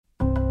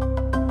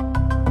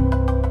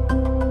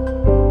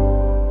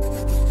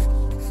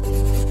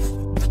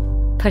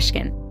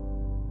Pushkin.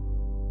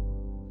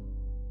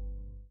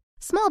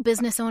 Small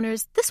business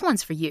owners, this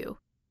one's for you.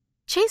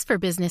 Chase for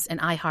Business and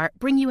iHeart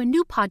bring you a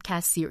new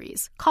podcast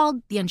series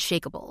called The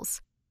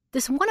Unshakables.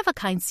 This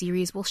one-of-a-kind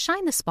series will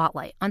shine the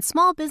spotlight on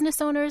small business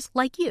owners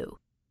like you,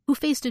 who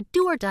faced a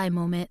do-or-die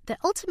moment that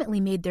ultimately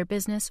made their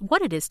business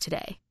what it is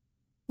today.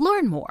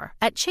 Learn more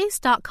at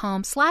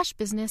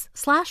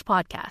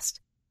chase.com/business/podcast.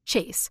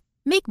 Chase,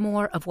 make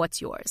more of what's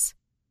yours.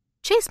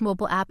 Chase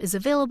mobile app is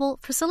available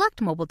for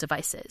select mobile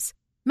devices.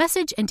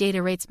 Message and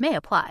data rates may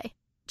apply.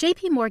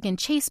 J.P. Morgan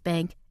Chase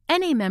Bank,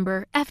 N.A.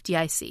 member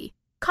FDIC.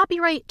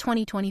 Copyright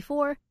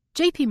 2024,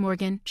 J.P.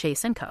 Morgan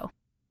Chase & Co.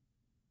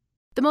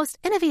 The most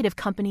innovative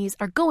companies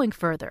are going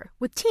further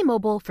with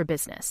T-Mobile for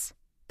Business.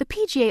 The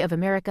PGA of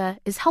America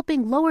is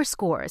helping lower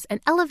scores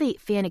and elevate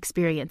fan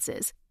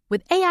experiences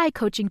with AI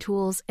coaching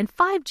tools and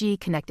 5G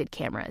connected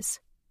cameras.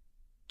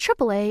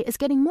 AAA is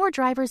getting more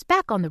drivers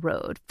back on the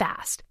road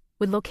fast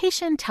with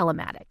location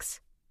telematics.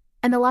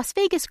 And the Las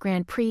Vegas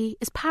Grand Prix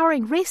is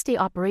powering race day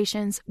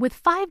operations with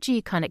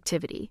 5G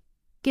connectivity,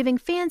 giving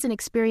fans an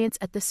experience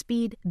at the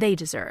speed they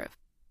deserve.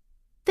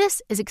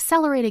 This is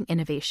accelerating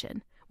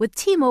innovation with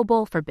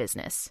T-Mobile for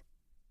Business.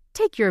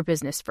 Take your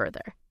business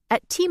further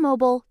at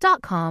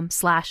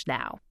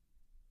T-Mobile.com/now.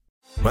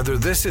 Whether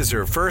this is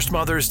her first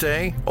Mother's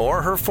Day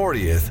or her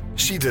 40th,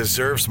 she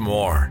deserves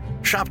more.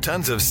 Shop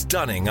tons of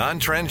stunning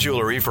on-trend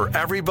jewelry for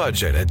every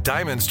budget at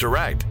Diamonds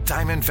Direct.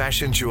 Diamond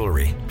fashion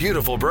jewelry,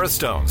 beautiful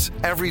birthstones,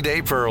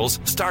 everyday pearls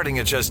starting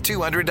at just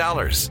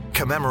 $200.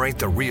 Commemorate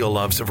the real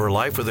loves of her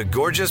life with a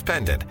gorgeous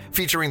pendant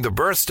featuring the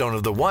birthstone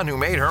of the one who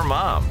made her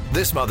mom.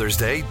 This Mother's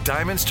Day,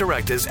 Diamonds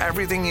Direct is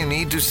everything you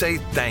need to say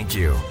thank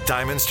you.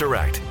 Diamonds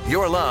Direct,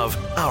 your love,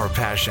 our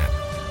passion.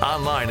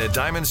 Online at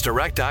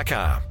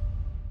diamondsdirect.com.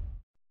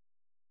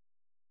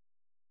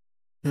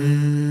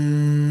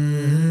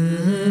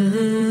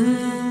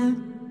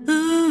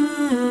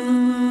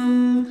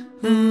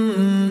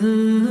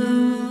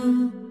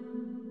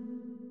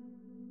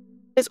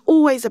 It's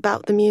always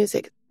about the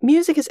music.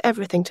 Music is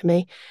everything to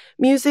me.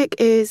 Music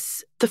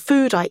is the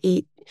food I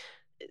eat.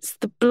 It's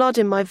the blood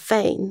in my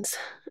veins.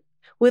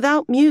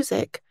 Without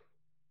music,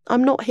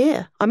 I'm not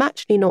here. I'm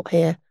actually not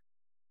here.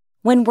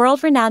 When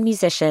world-renowned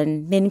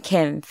musician Min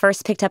Kim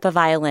first picked up a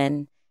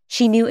violin,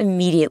 she knew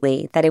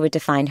immediately that it would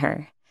define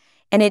her.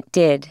 And it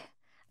did,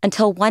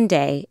 until one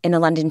day in a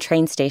London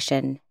train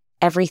station,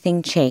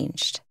 everything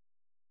changed.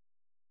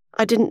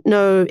 I didn't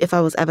know if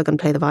I was ever going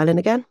to play the violin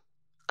again.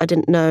 I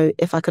didn't know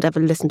if I could ever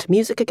listen to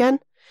music again.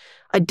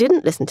 I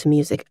didn't listen to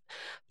music.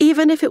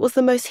 Even if it was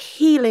the most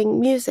healing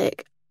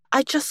music,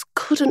 I just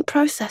couldn't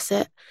process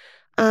it.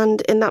 And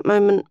in that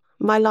moment,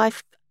 my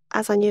life,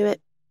 as I knew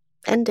it,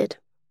 ended.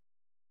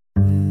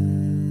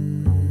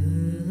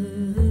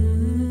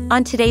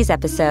 On today's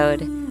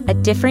episode, a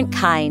different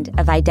kind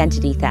of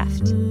identity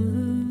theft.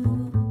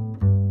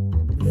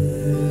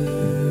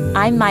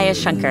 I'm Maya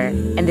Shankar,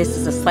 and this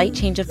is A Slight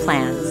Change of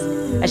Plans,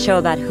 a show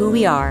about who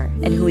we are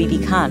and who we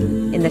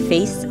become in the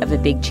face of a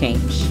big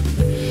change.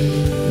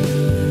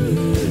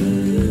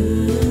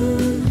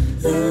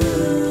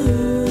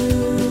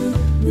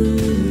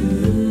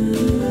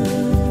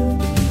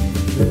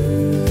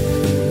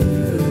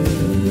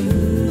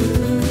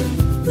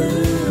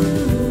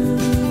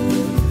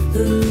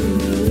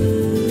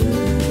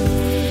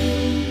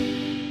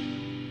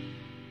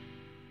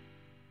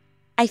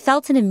 I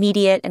felt an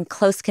immediate and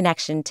close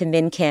connection to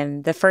Min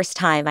Kim the first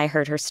time I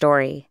heard her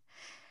story.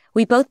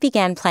 We both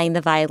began playing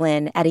the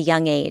violin at a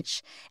young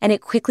age, and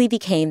it quickly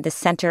became the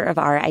center of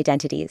our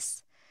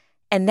identities.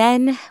 And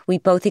then we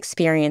both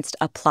experienced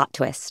a plot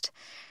twist.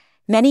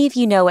 Many of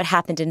you know what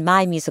happened in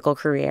my musical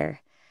career.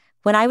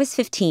 When I was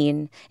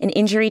 15, an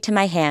injury to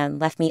my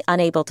hand left me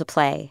unable to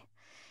play.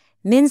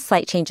 Min's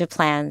slight change of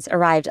plans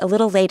arrived a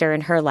little later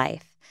in her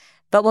life,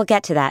 but we'll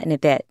get to that in a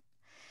bit.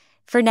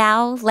 For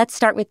now, let's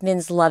start with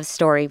Min's love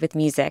story with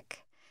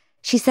music.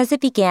 She says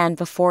it began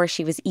before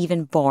she was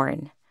even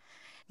born.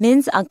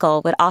 Min's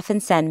uncle would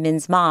often send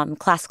Min's mom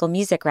classical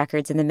music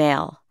records in the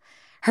mail.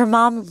 Her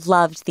mom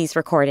loved these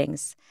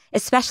recordings,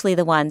 especially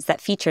the ones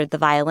that featured the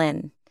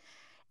violin.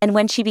 And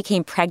when she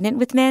became pregnant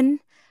with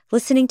Min,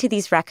 listening to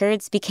these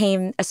records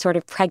became a sort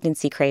of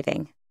pregnancy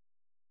craving.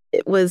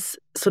 It was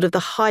sort of the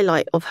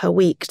highlight of her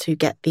week to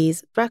get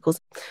these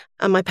records.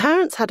 And my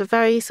parents had a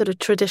very sort of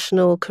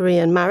traditional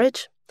Korean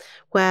marriage,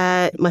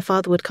 where my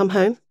father would come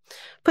home,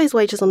 put his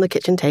wages on the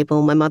kitchen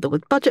table, my mother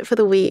would budget for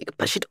the week,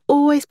 but she'd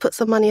always put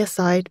some money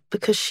aside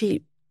because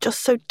she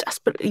just so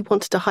desperately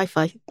wanted a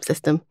hi-fi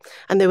system.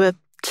 And they were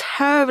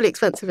terribly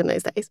expensive in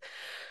those days.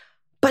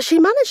 But she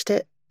managed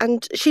it,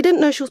 and she didn't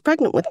know she was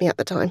pregnant with me at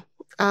the time.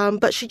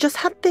 But she just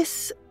had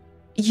this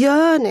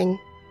yearning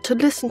to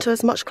listen to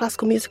as much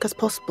classical music as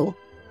possible.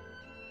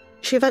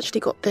 She eventually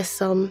got this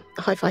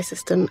hi-fi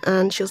system,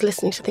 and she was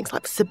listening to things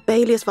like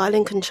Sibelius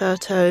Violin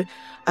Concerto,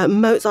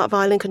 Mozart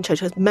Violin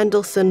Concertos,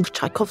 Mendelssohn,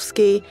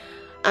 Tchaikovsky,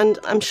 and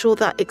I'm sure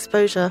that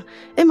exposure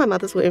in my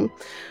mother's womb,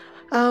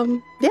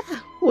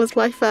 was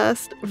my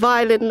first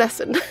violin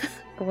lesson.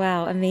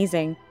 Wow,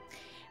 amazing.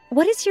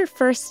 What is your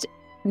first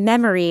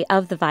memory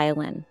of the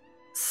violin?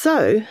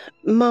 So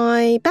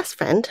my best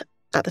friend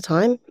at the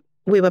time,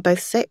 we were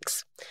both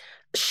 6,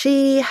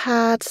 she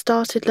had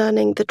started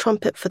learning the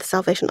trumpet for the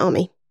Salvation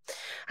Army.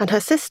 And her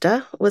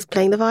sister was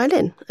playing the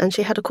violin, and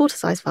she had a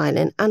quarter-sized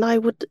violin. And I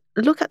would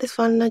look at this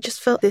violin and I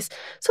just felt this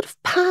sort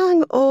of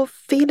pang of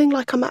feeling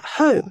like I'm at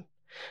home.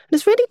 And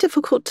it's really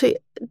difficult to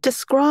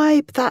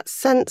describe that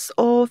sense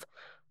of,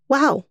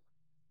 wow,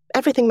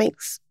 everything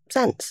makes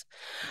sense.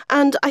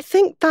 And I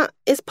think that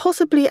is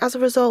possibly as a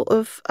result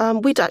of,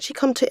 we'd actually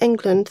come to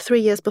England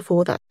 3 years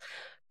before that.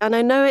 And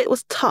I know it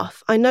was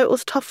tough. I know it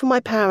was tough for my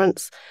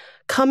parents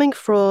coming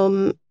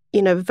from,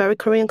 very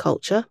Korean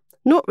culture,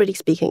 not really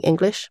speaking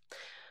English,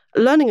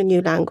 learning a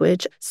new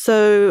language.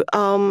 So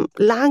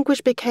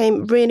language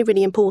became really,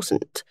 really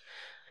important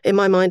in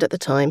my mind at the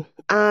time.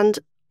 And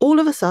all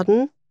of a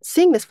sudden,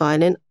 seeing this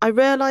violin, I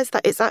realized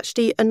that it's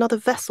actually another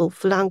vessel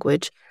for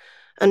language.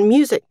 And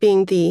music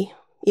being the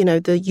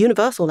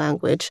universal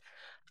language,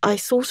 I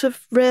sort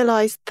of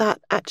realized that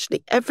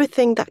actually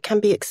everything that can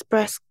be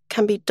expressed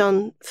can be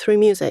done through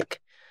music.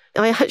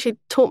 I actually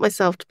taught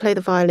myself to play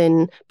the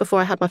violin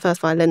before I had my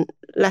first violin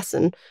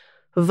lesson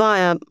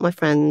via my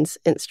friend's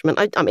instrument.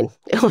 I mean,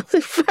 it was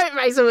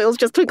very simple. It was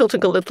just Twinkle,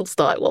 Twinkle, Little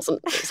Star. It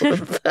wasn't sort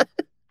of, but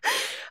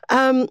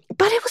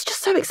it was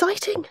just so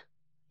exciting.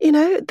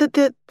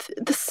 The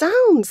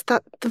sounds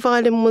that the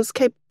violin was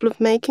capable of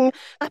making.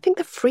 I think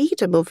the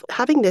freedom of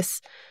having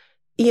this,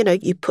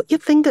 you put your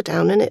finger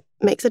down and it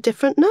makes a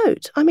different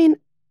note. I mean,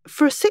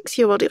 for a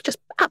 6-year-old, it just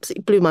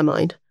absolutely blew my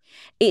mind.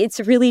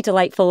 It's really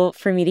delightful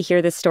for me to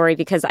hear this story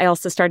because I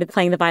also started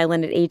playing the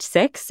violin at age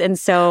 6. And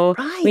so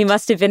we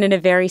must have been in a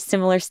very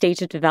similar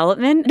stage of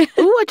development.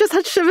 Oh, I just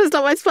had shivers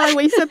down my spine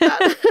when you said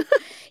that.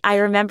 I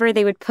remember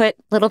they would put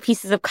little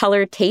pieces of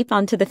colored tape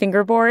onto the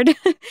fingerboard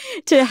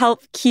to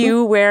help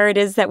cue where it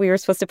is that we were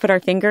supposed to put our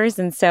fingers.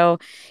 And so,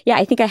 yeah,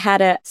 I think I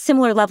had a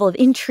similar level of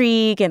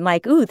intrigue and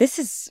like, ooh, this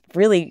is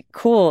really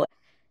cool.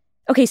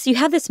 Okay, so you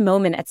have this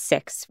moment at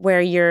 6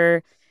 where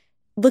you're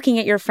looking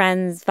at your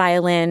friend's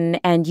violin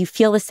and you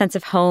feel a sense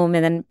of home.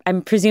 And then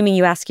I'm presuming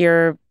you ask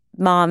your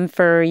mom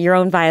for your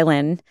own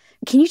violin.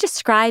 Can you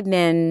describe,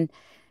 Min,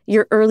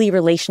 your early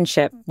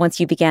relationship once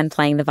you began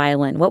playing the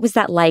violin? What was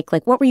that like?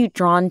 Like, what were you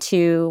drawn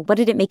to? What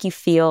did it make you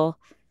feel?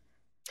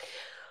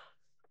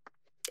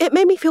 It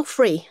made me feel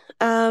free.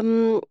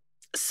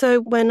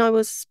 So when I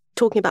was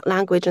talking about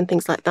language and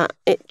things like that,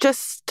 it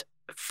just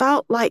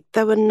felt like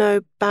there were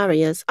no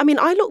barriers. I mean,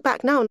 I look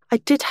back now, I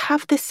did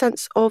have this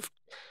sense of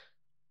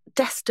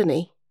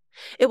destiny.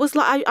 It was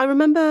like, I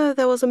remember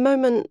there was a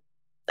moment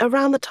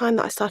around the time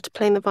that I started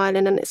playing the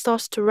violin and it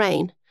started to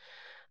rain.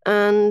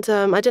 And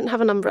I didn't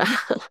have an umbrella.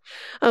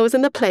 I was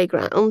in the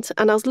playground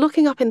and I was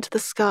looking up into the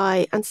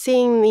sky and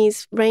seeing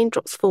these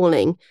raindrops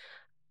falling.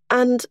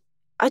 And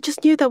I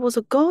just knew there was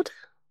a God.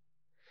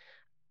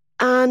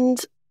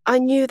 And I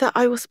knew that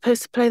I was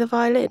supposed to play the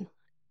violin.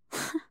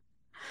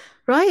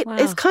 Right? Wow.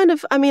 It's kind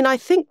of, I mean, I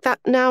think that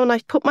now, and I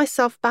put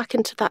myself back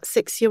into that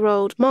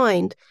 6-year-old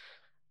mind,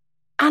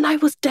 and I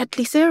was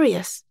deadly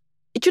serious.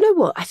 Do you know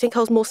what? I think I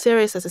was more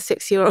serious as a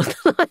 6-year-old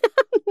than I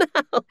am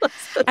now.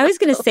 I was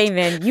going to say,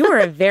 Min, you were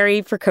a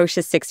very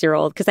precocious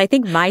 6-year-old because I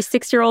think my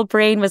 6-year-old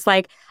brain was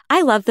like,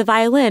 I love the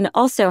violin.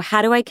 Also,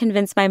 how do I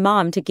convince my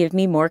mom to give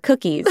me more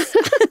cookies?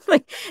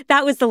 Like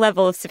that was the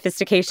level of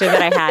sophistication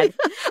that I had.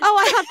 Oh,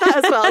 I had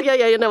that as well. Yeah.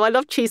 I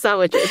love cheese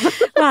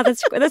sandwiches. Wow,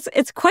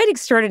 it's quite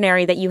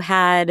extraordinary that you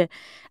had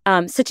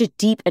such a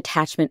deep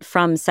attachment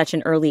from such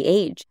an early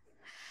age.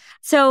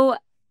 So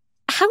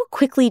how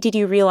quickly did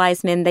you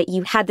realize, Min, that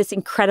you had this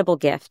incredible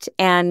gift?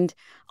 And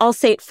I'll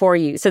say it for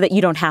you so that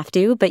you don't have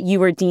to, but you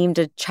were deemed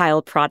a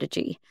child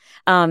prodigy.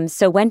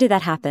 So when did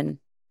that happen?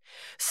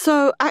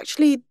 So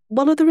actually,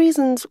 one of the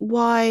reasons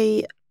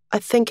why I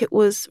think it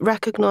was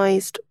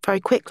recognized very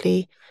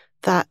quickly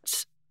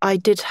that I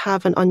did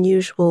have an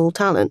unusual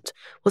talent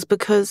was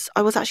because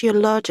I was actually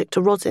allergic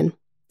to rosin.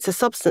 It's a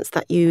substance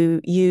that you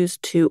use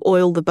to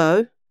oil the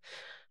bow.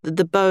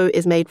 The bow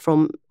is made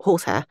from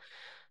horsehair.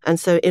 And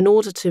so in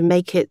order to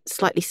make it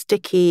slightly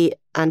sticky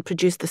and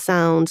produce the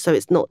sound so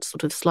it's not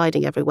sort of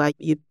sliding everywhere,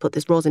 you put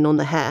this rosin on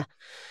the hair.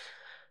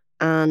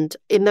 And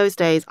in those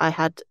days, I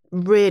had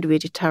really, really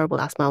terrible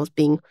asthma. I was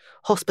being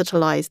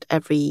hospitalized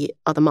every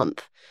other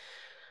month.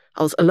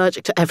 I was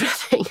allergic to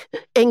everything,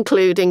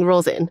 including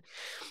rosin.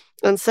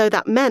 And so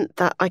that meant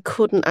that I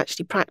couldn't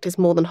actually practice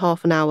more than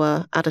half an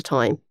hour at a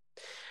time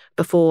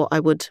before I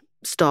would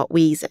start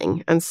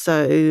wheezing. And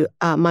so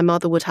my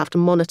mother would have to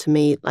monitor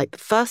me. Like the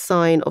first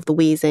sign of the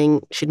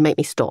wheezing, she'd make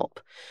me stop.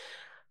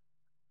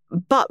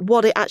 But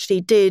what it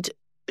actually did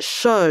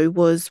show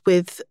was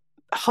with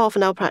half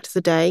an hour practice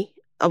a day,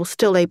 I was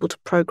still able to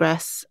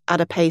progress at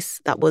a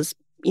pace that was,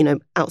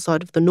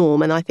 outside of the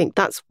norm. And I think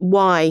that's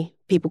why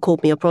people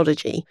called me a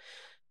prodigy.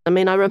 I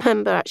mean, I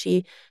remember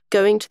actually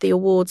going to the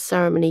awards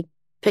ceremony,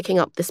 picking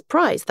up this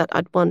prize that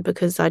I'd won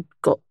because I'd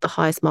got the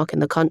highest mark in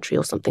the country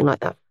or something like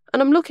that.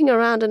 And I'm looking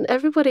around and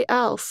everybody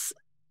else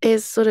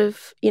is sort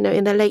of,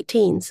 in their late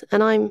teens.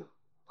 And I'm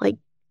like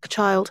a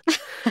child.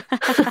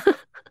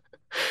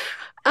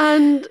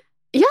 And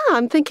yeah,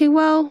 I'm thinking,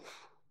 well,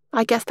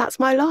 I guess that's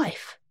my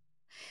life.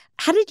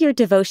 How did your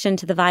devotion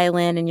to the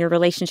violin and your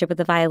relationship with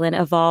the violin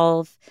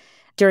evolve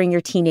during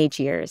your teenage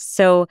years?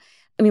 So,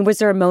 I mean, was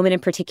there a moment in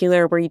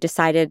particular where you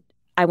decided,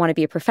 I want to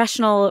be a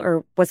professional,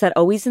 or was that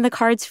always in the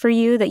cards for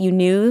you that you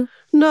knew?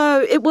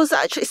 No, it was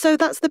actually, so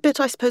that's the bit,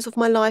 I suppose, of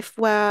my life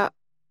where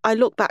I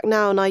look back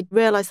now and I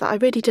realise that I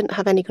really didn't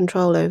have any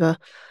control over.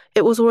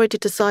 It was already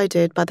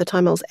decided by the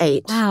time I was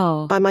 8,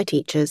 Wow. by my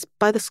teachers,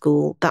 by the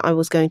school, that I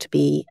was going to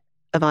be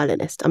a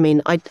violinist. I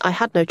mean, I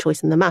had no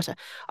choice in the matter.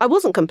 I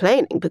wasn't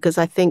complaining because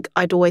I think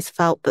I'd always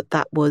felt that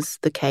that was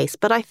the case.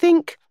 But I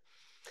think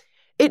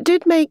it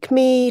did make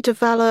me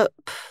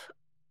develop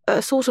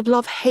a sort of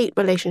love-hate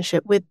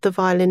relationship with the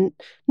violin,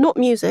 not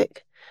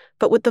music,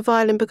 but with the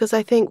violin, because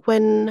I think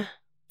when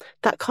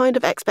that kind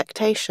of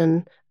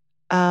expectation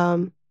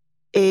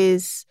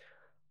is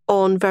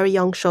on very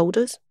young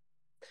shoulders,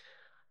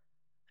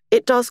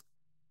 it does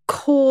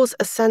cause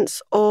a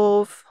sense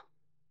of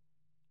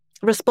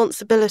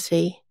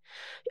responsibility.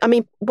 I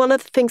mean, one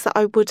of the things that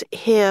I would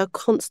hear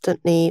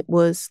constantly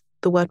was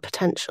the word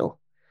potential.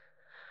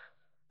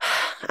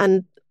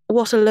 And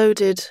what a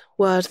loaded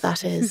word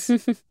that is.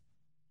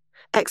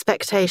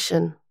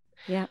 Expectation.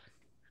 Yeah.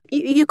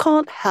 You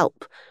can't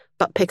help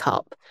but pick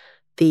up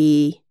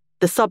the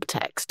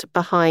subtext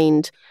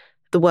behind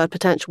the word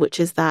potential, which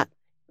is that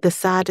the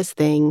saddest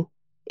thing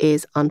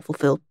is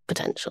unfulfilled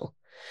potential.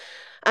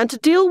 And to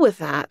deal with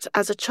that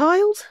as a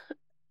child,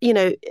 you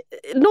know,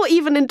 not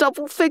even in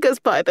double figures,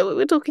 by the way,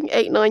 we're talking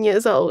 8, 9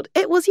 years old,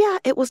 it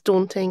was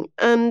daunting.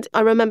 And I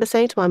remember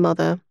saying to my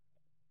mother,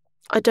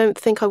 I don't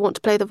think I want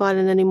to play the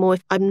violin anymore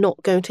if I'm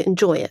not going to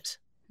enjoy it.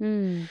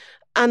 Mm.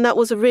 And that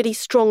was a really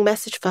strong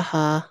message for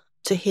her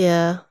to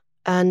hear.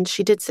 And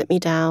she did sit me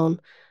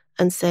down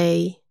and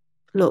say,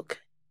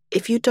 look,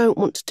 if you don't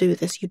want to do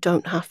this, you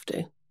don't have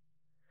to.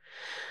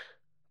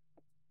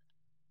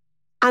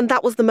 And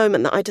that was the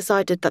moment that I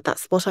decided that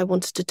that's what I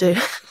wanted to do.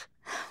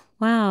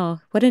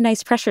 Wow. What a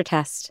nice pressure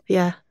test.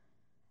 Yeah.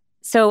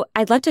 So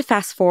I'd love to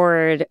fast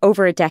forward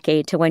over a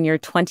decade to when you're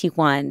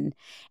 21.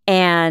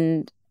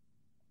 And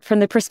from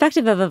the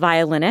perspective of a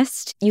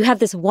violinist, you have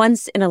this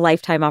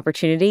once-in-a-lifetime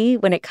opportunity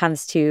when it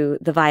comes to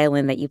the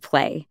violin that you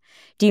play.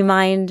 Do you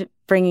mind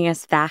bringing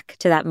us back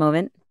to that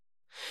moment?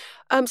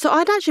 So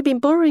I'd actually been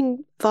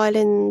borrowing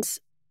violins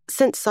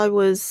since I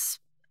was,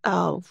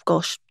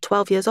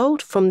 12 years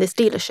old from this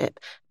dealership.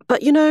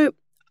 But, you know,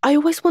 I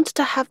always wanted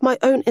to have my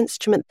own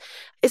instrument.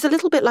 It's a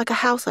little bit like a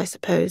house, I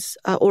suppose,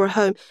 or a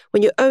home.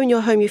 When you own your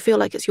home, you feel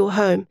like it's your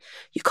home.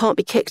 You can't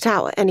be kicked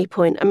out at any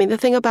point. I mean, the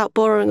thing about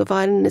borrowing a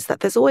violin is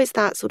that there's always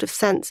that sort of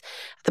sense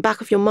at the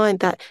back of your mind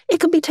that it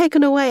can be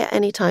taken away at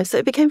any time. So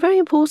it became very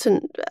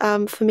important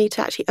for me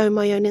to actually own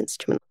my own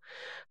instrument.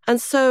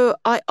 And so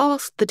I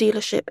asked the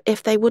dealership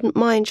if they wouldn't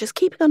mind just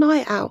keeping an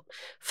eye out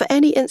for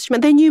any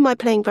instrument. They knew my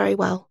playing very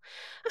well.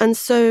 And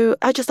so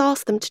I just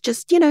asked them to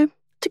just,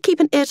 to keep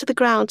an ear to the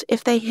ground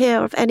if they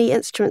hear of any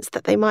instruments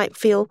that they might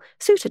feel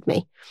suited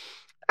me.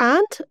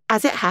 And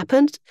as it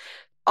happened,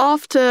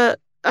 after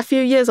a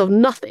few years of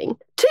nothing,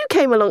 2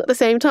 came along at the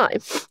same time.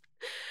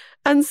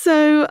 And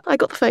so I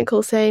got the phone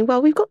call saying,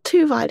 well, we've got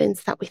 2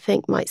 violins that we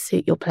think might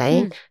suit your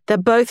playing. They're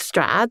both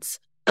Strads.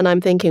 And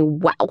I'm thinking,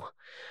 wow,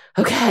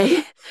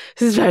 okay,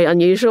 this is very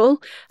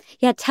unusual.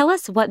 Yeah, tell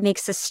us what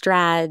makes a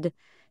Strad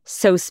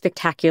so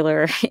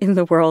spectacular in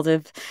the world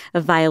of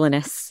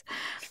violinists.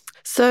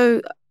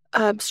 So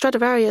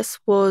Stradivarius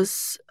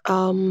was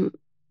an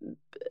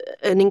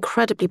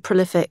incredibly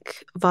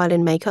prolific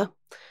violin maker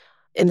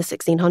in the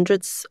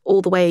 1600s,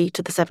 all the way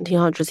to the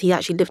 1700s. He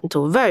actually lived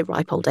until a very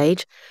ripe old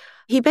age.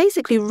 He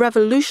basically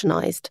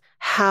revolutionized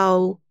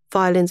how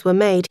violins were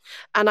made.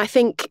 And I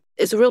think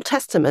it's a real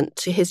testament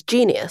to his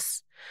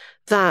genius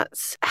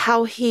that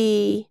how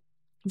he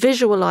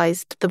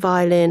visualized the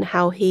violin,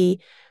 how he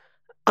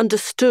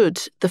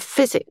understood the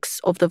physics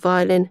of the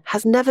violin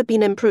has never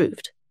been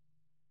improved.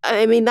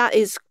 I mean, that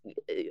is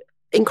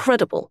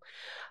incredible.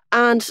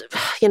 And,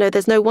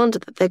 there's no wonder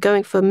that they're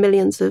going for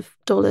millions of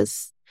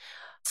dollars.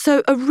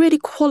 So a really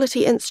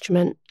quality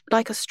instrument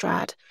like a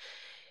Strad,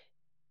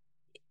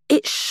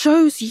 it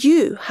shows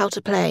you how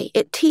to play.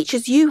 It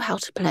teaches you how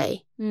to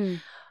play.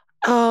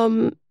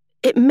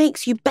 It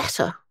makes you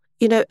better,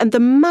 and the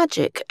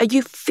magic,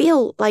 you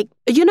feel like,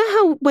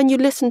 how when you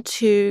listen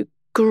to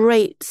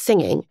great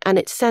singing and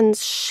it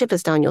sends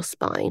shivers down your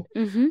spine?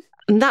 Mm-hmm.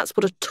 And that's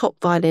what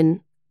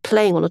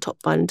playing on a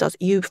top violin does.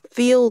 You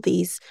feel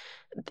these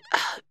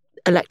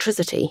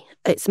electricity.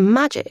 It's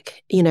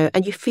magic,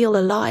 and you feel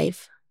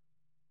alive.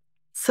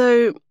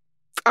 So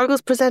I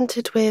was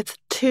presented with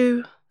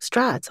 2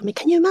 Strads. I mean,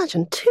 can you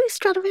imagine 2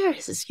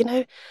 Stradivariuses,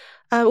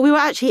 we were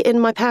actually in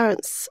my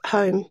parents'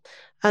 home.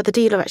 The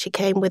dealer actually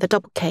came with a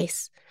double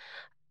case.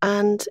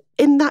 And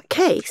in that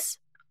case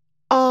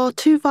are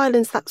 2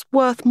 violins that's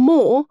worth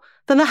more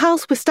than the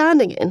house we're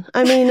standing in.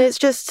 I mean, it's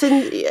just,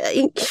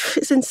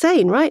 it's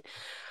insane, right?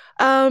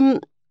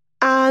 And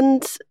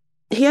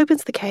he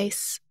opens the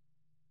case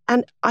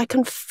and I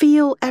can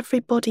feel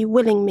everybody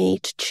willing me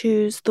to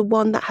choose the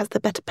one that has the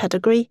better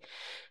pedigree.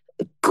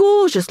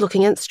 gorgeous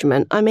looking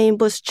instrument. I mean,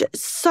 was just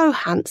so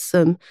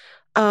handsome.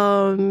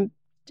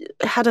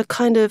 Had a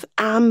kind of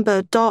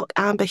dark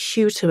amber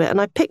hue to it.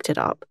 And I picked it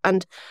up.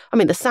 And I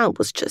mean, the sound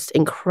was just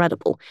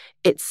incredible.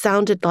 It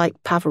sounded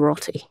like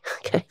Pavarotti.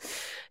 Okay.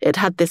 It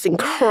had this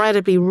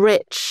incredibly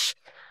rich,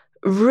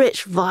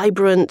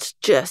 vibrant,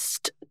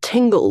 just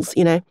tingles,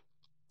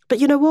 But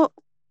you know what?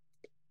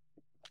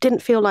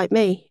 Didn't feel like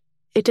me.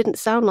 It didn't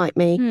sound like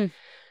me.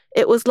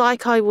 It was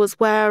like I was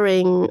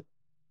wearing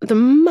the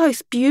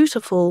most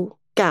beautiful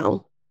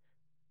gown.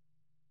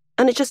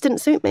 And it just didn't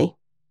suit me.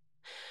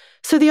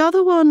 So the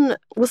other one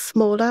was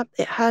smaller.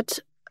 It had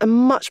a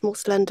much more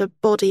slender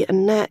body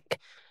and neck.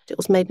 It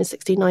was made in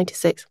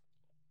 1696.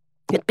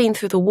 It'd been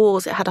through the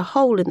wars. It had a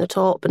hole in the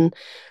top. And,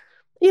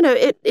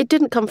 it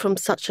didn't come from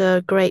such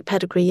a great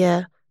pedigree,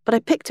 yeah. But I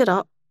picked it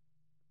up.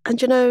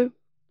 And,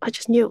 I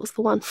just knew it was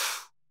the one.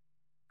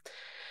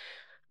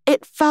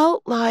 It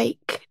felt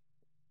like,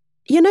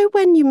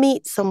 when you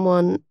meet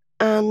someone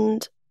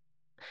and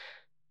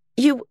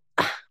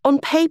on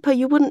paper,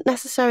 you wouldn't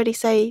necessarily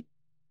say,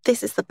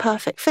 this is the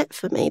perfect fit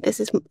for me. This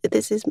is,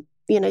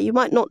 you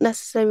might not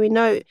necessarily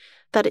know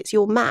that it's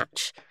your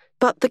match,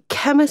 but the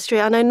chemistry,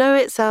 and I know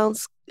it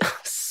sounds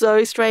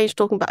so strange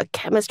talking about a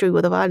chemistry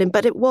with a violin,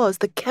 but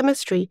the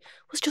chemistry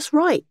was just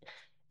right.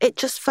 It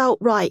just felt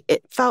right.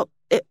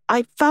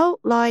 I felt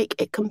like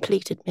it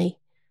completed me.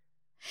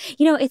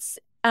 It's,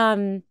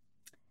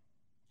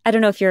 I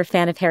don't know if you're a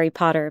fan of Harry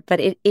Potter, but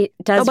it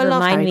does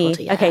remind me.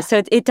 Potter, yeah. Okay,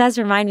 so it does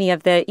remind me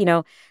of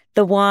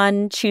the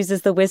wand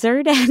chooses the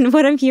wizard. And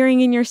what I'm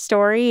hearing in your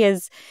story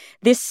is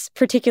this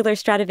particular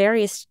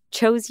Stradivarius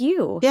chose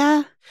you.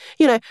 Yeah.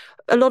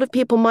 A lot of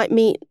people might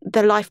meet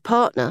their life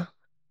partner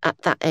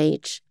at that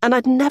age. And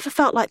I'd never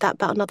felt like that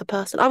about another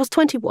person. I was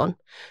 21.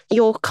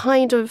 You're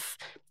kind of,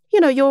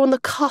 you're on the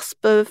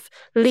cusp of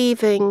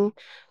leaving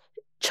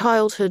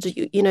childhood,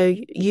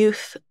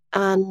 youth,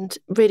 and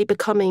really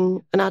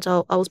becoming an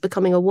adult. I was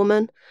becoming a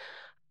woman.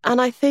 And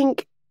I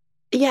think,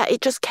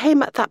 it just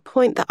came at that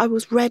point that I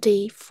was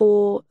ready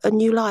for a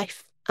new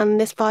life.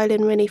 And this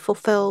violin really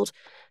fulfilled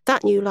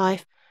that new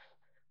life.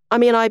 I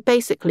mean, I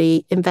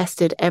basically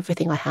invested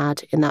everything I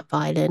had in that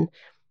violin.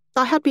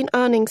 I had been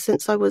earning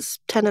since I was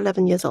 10,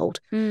 11 years old.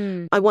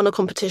 I won a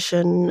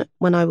competition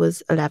when I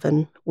was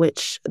 11,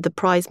 which the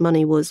prize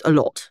money was a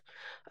lot.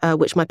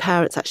 Which my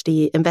parents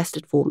actually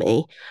invested for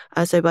me.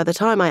 So by the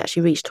time I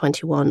actually reached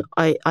 21,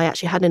 I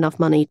actually had enough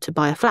money to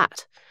buy a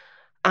flat.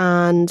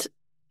 And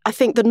I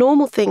think the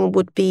normal thing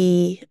would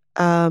be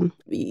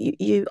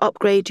you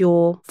upgrade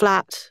your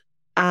flat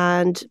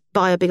and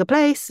buy a bigger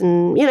place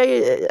and,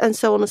 and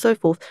so on and so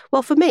forth.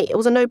 Well, for me, it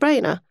was a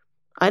no-brainer.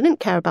 I didn't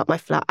care about my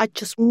flat. I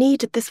just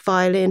needed this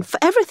violin for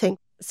everything.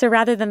 So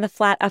rather than the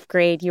flat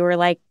upgrade, you were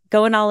like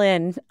going all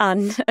in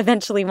on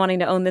eventually wanting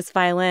to own this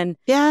violin.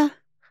 Yeah.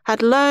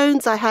 Had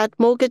loans, I had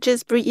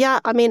mortgages.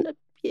 I mean,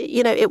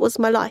 it was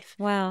my life.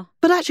 Wow.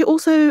 But actually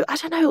also, I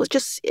don't know, it was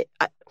just,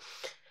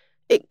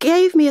 it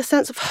gave me a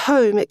sense of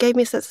home. It gave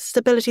me a sense of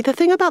stability. The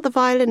thing about the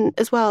violin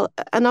as well,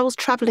 and I was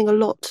traveling a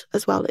lot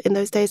as well in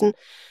those days, and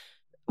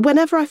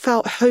whenever I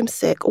felt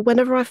homesick or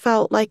whenever I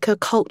felt like a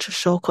culture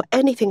shock or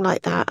anything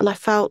like that, and I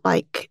felt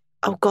like,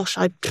 oh gosh,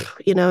 I'm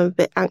a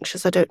bit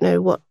anxious, I don't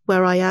know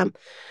where I am.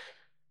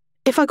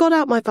 If I got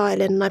out my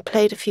violin and I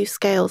played a few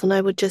scales and I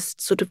would just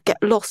sort of get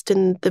lost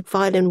in the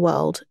violin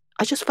world,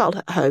 I just felt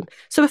at home.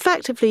 So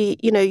effectively,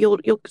 you're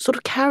sort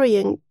of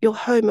carrying your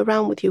home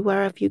around with you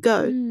wherever you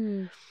go.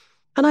 And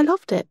I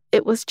loved it.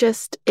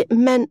 It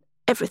meant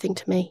everything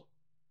to me.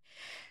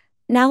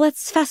 Now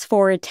let's fast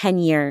forward 10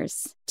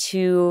 years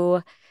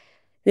to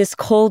this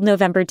cold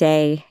November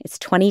day. It's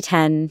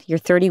 2010. You're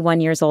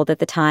 31 years old at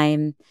the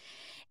time.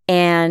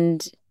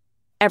 And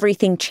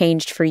everything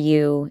changed for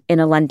you in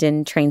a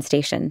London train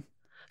station.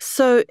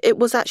 So it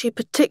was actually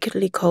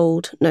particularly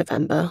cold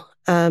November.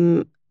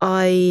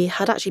 I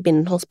had actually been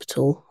in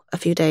hospital a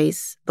few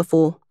days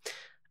before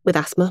with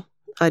asthma.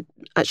 I'd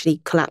actually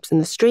collapsed in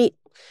the street.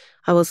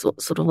 I was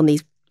sort of on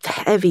these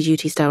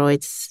heavy-duty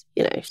steroids,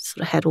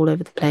 sort of head all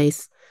over the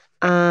place.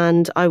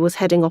 And I was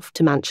heading off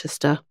to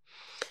Manchester.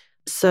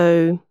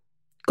 So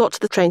got to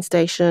the train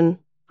station.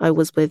 I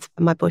was with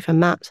my boyfriend,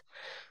 Matt.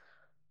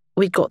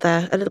 We got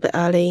there a little bit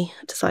early,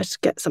 decided to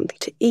get something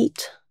to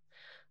eat.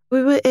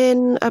 We were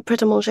in a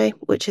Pret a Manger,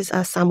 which is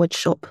a sandwich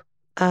shop.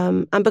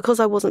 And because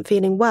I wasn't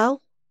feeling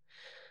well,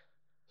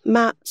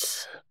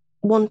 Matt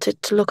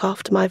wanted to look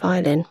after my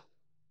violin.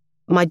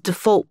 My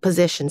default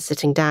position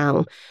sitting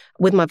down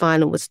with my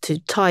violin was to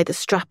tie the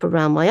strap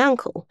around my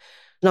ankle.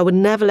 And I would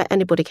never let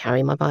anybody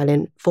carry my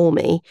violin for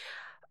me.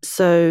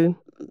 So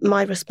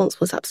my response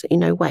was absolutely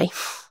no way.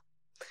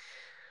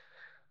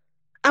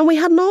 And we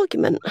had an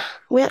argument.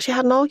 We actually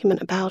had an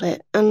argument about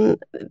it.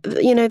 And,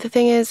 the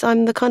thing is,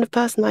 I'm the kind of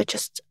person I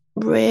just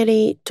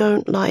really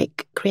don't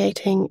like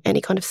creating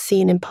any kind of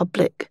scene in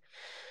public.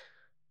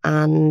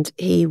 And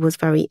he was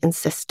very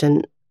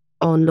insistent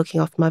on looking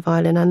after my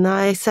violin. And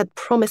I said,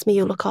 promise me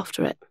you'll look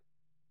after it.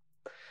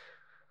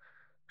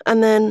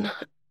 And then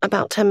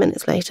about 10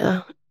 minutes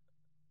later,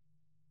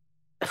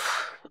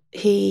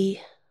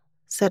 he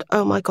said,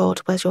 "Oh my God,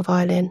 where's your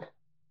violin?"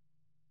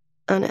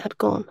 And it had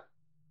gone.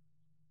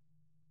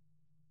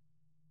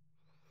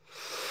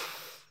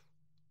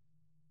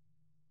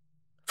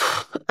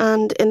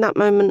 And in that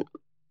moment,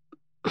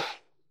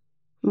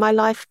 my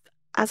life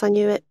as I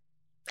knew it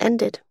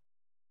ended.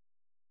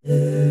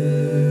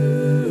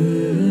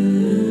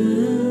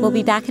 We'll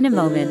be back in a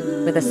moment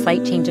with a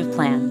slight change of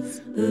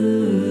plans.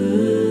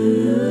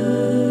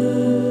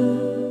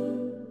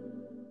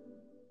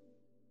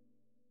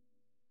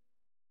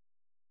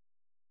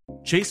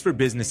 Chase for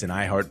Business and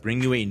iHeart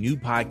bring you a new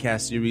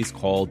podcast series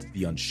called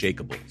The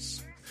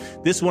Unshakables.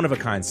 This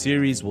one-of-a-kind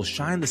series will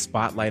shine the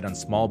spotlight on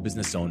small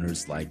business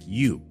owners like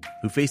you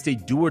who faced a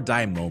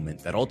do-or-die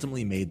moment that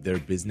ultimately made their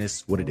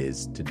business what it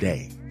is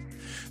today.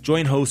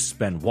 Join hosts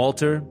Ben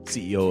Walter,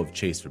 CEO of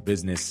Chase for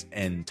Business,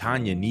 and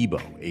Tanya Nebo,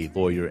 a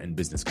lawyer and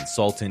business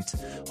consultant,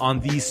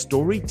 on these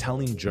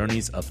storytelling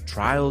journeys of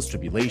trials,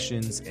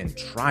 tribulations, and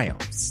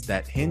triumphs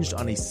that hinged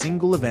on a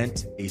single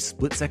event, a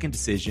split-second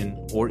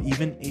decision, or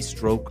even a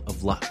stroke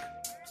of luck.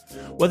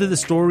 Whether the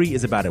story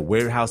is about a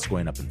warehouse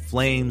going up in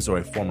flames or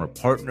a former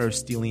partner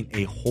stealing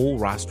a whole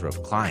roster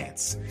of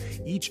clients,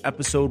 each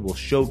episode will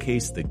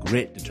showcase the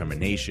grit,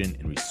 determination,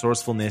 and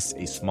resourcefulness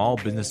a small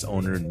business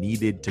owner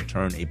needed to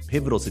turn a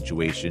pivotal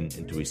situation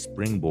into a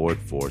springboard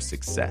for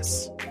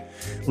success.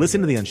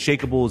 Listen to The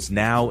Unshakables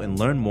now and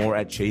learn more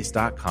at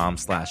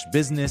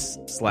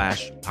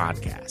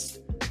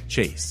chase.com/business/podcast.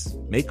 Chase,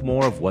 make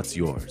more of what's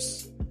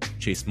yours.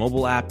 Chase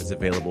mobile app is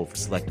available for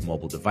select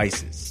mobile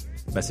devices.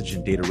 Message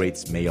and data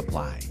rates may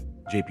apply.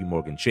 JP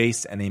Morgan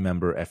Chase, NA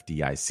member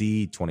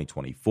FDIC,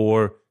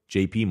 2024,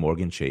 JP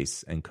Morgan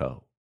Chase &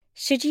 Co.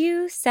 Should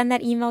you send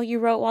that email you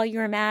wrote while you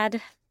were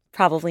mad?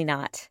 Probably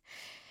not.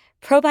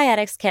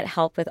 Probiotics can't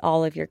help with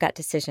all of your gut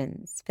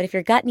decisions, but if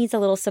your gut needs a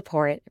little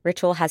support,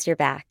 Ritual has your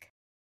back.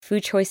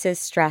 Food choices,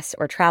 stress,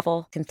 or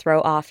travel can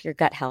throw off your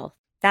gut health.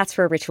 That's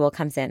where Ritual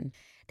comes in.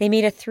 They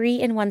made a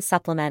 3-in-1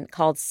 supplement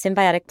called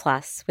Symbiotic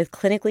Plus with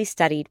clinically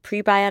studied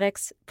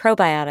prebiotics,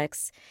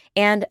 probiotics,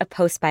 and a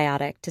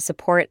postbiotic to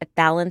support a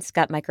balanced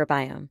gut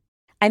microbiome.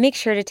 I make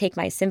sure to take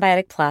my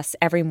Symbiotic Plus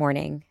every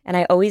morning, and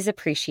I always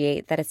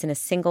appreciate that it's in a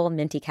single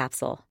minty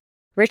capsule.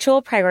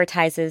 Ritual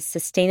prioritizes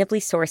sustainably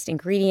sourced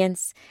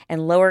ingredients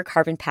and lower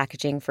carbon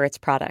packaging for its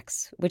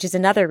products, which is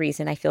another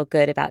reason I feel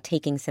good about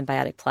taking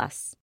Symbiotic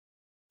Plus.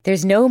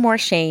 There's no more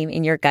shame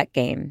in your gut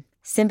game.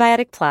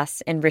 Symbiotic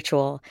Plus and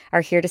Ritual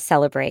are here to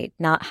celebrate,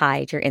 not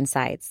hide your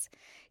insides.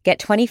 Get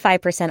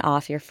 25%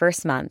 off your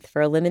first month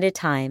for a limited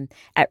time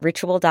at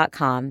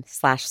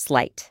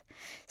ritual.com/slight.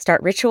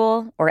 Start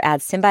Ritual or add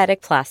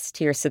Symbiotic Plus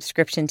to your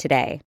subscription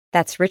today.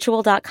 That's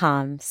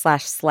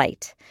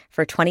ritual.com/slight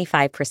for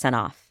 25%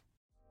 off.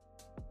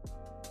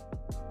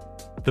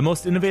 The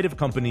most innovative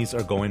companies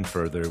are going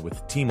further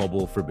with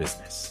T-Mobile for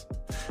Business.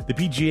 The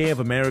PGA of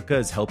America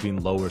is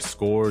helping lower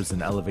scores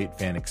and elevate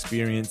fan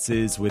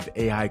experiences with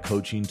AI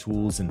coaching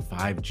tools and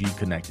 5G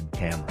connected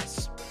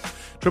cameras.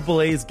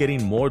 AAA is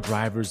getting more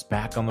drivers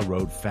back on the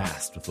road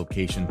fast with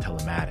location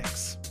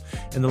telematics.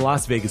 And the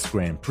Las Vegas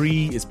Grand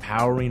Prix is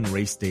powering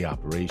race day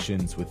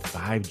operations with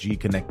 5G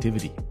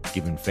connectivity,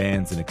 giving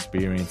fans an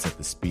experience at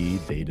the speed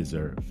they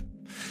deserve.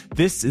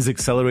 This is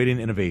accelerating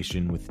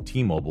innovation with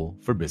T-Mobile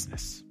for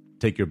Business.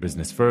 Take your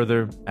business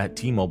further at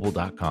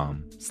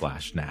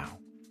T-Mobile.com/now.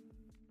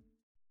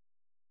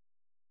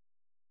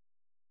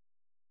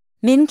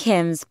 Min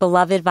Kim's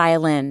beloved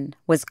violin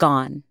was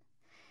gone.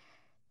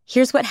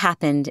 Here's what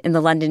happened in the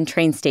London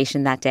train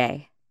station that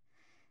day.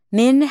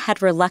 Min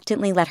had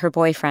reluctantly let her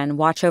boyfriend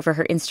watch over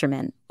her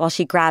instrument while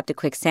she grabbed a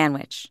quick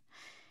sandwich.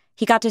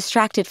 He got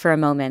distracted for a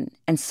moment,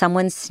 and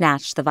someone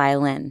snatched the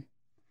violin.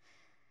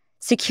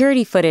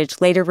 Security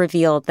footage later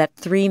revealed that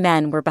 3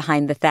 men were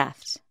behind the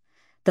theft.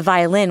 The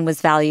violin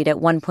was valued at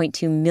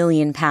 £1.2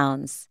 million.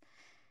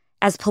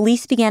 As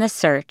police began a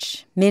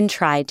search, Min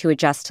tried to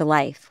adjust to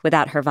life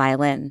without her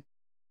violin.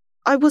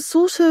 I was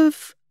sort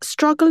of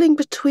struggling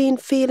between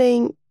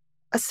feeling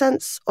a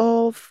sense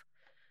of,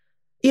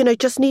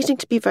 just needing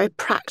to be very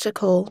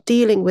practical,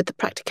 dealing with the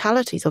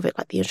practicalities of it,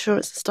 like the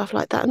insurance and stuff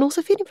like that, and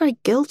also feeling very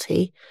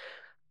guilty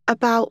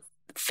about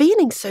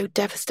feeling so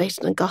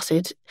devastated and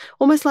gutted.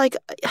 Almost like,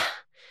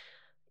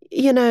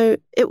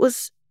 it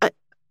was...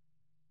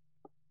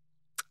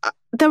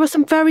 there were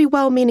some very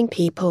well-meaning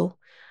people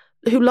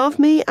who love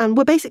me and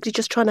were basically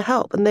just trying to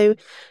help. And they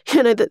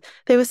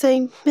were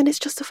saying, "Man, it's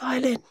just a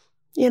violin.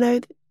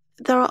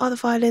 There are other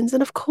violins."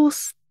 And of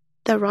course,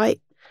 they're right.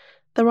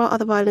 There are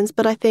other violins.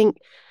 But I think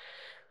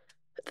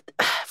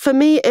for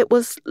me, it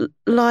was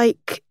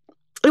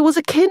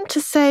akin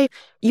to say,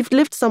 you've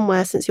lived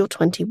somewhere since you're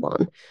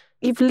 21.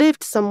 You've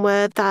lived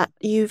somewhere that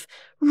you've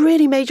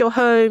really made your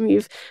home.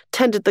 You've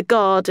tended the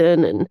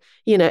garden and,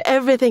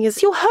 everything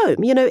is your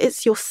home.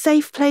 It's your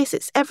safe place.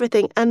 It's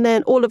everything. And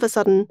then all of a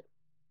sudden,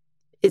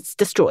 it's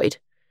destroyed.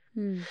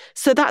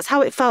 So that's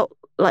how it felt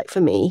like for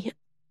me.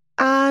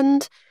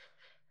 And,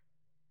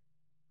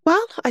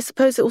 well, I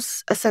suppose it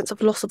was a sense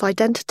of loss of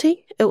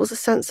identity. It was a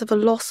sense of a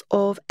loss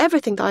of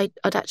everything that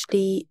I'd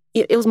actually...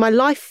 It was my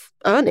life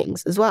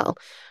earnings as well.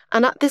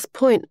 And at this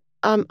point,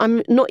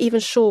 I'm not even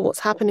sure what's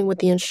happening with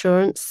the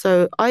insurance.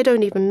 So I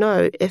don't even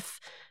know if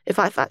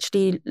I've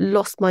actually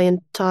lost my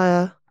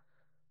entire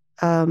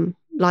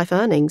life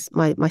earnings,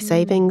 my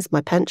savings,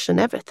 my pension,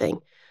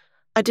 everything.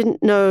 I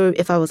didn't know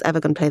if I was ever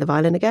going to play the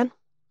violin again.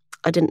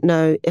 I didn't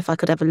know if I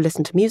could ever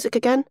listen to music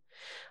again.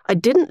 I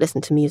didn't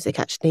listen to music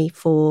actually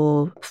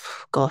for,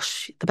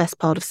 the best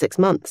part of 6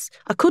 months.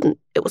 I couldn't.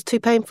 It was too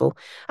painful.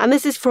 And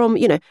this is from,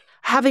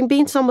 having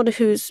been someone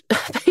who's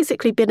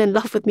basically been in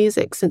love with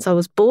music since I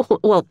was born,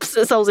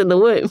 since I was in the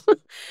womb,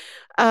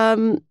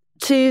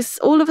 to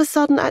all of a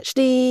sudden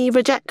actually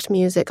reject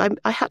music.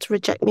 I had to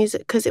reject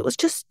music because it was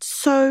just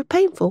so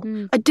painful.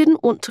 I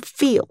didn't want to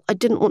feel. I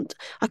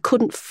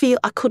couldn't feel.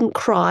 I couldn't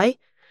cry.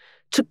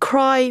 To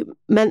cry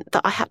meant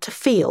that I had to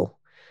feel.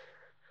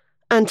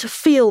 And to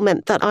feel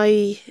meant that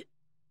I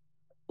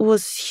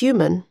was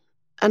human.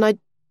 And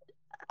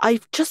I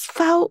just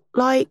felt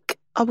like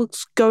I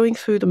was going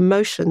through the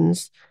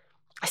motions.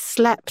 I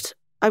slept.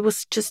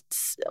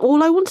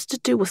 All I wanted to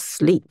do was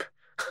sleep.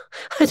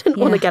 I didn't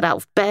want to get out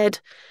of bed.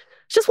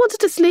 Just wanted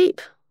to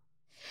sleep.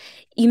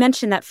 You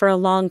mentioned that for a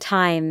long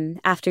time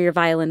after your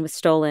violin was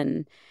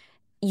stolen,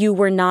 you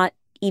were not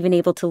even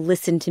able to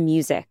listen to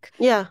music.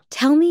 Yeah.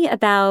 Tell me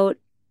about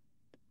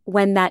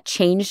when that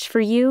changed for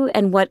you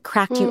and what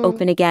cracked you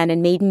open again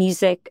and made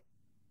music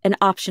an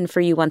option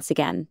for you once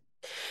again.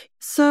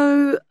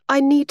 So I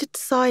needed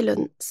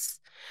silence.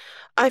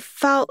 I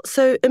felt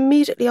so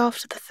immediately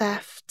after the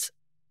theft,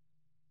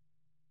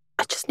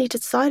 I just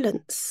needed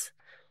silence.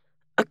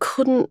 I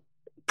couldn't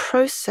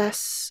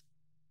process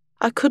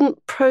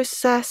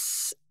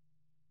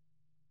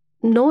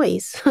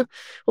noise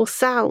or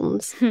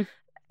sounds.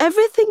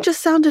 Everything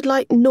just sounded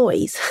like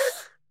noise.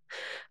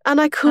 And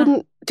I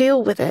couldn't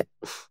deal with it.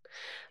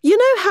 You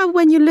know how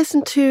when you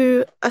listen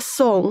to a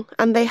song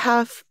and they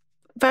have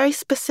very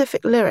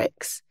specific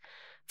lyrics,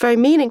 very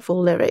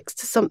meaningful lyrics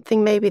to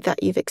something maybe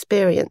that you've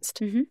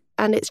experienced,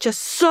 and it's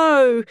just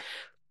so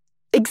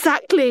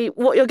exactly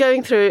what you're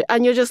going through,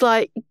 and you're just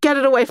like, get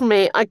it away from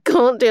me, I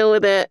can't deal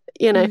with it,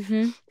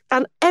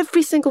 And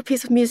every single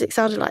piece of music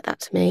sounded like that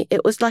to me.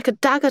 It was like a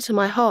dagger to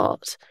my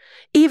heart.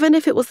 Even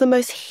if it was the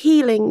most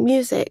healing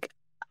music,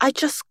 I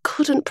just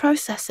couldn't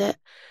process it.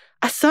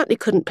 I certainly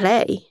couldn't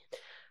play.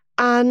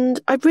 And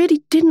I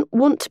really didn't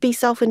want to be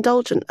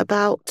self-indulgent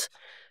about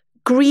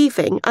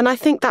grieving. And I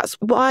think that's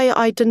why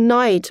I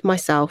denied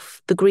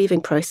myself the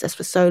grieving process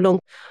for so long.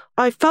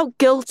 I felt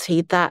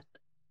guilty that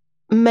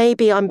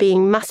maybe I'm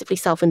being massively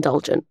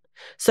self-indulgent.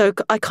 So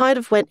I kind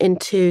of went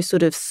into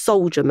sort of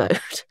soldier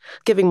mode,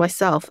 giving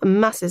myself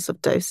masses of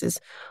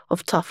doses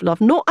of tough love,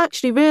 not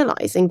actually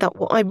realising that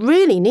what I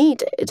really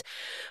needed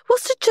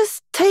was to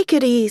just take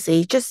it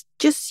easy, just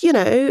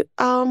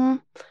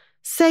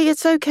say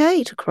it's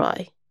okay to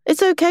cry.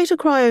 It's okay to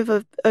cry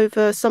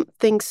over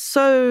something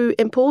so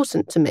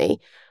important to me.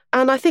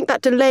 And I think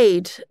that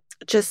delayed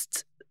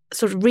just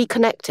sort of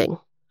reconnecting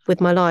with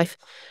my life.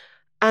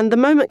 And the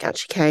moment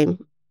actually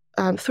came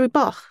through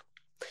Bach.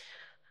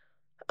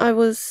 I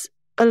was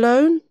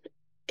alone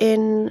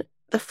in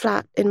the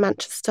flat in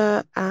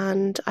Manchester,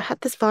 and I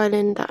had this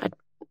violin that I'd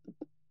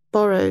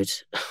borrowed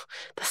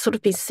that's sort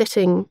of been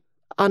sitting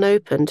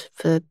unopened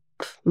for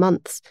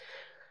months.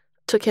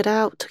 Took it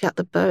out, took out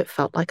the bow. It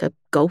felt like a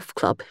golf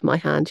club in my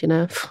hand,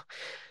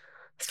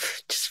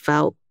 Just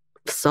felt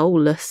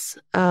soulless.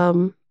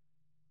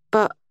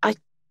 But I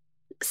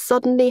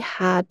suddenly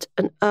had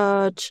an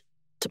urge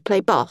to play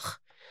Bach.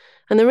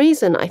 And the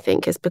reason, I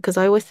think, is because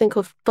I always think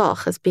of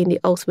Bach as being the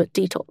ultimate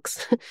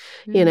detox.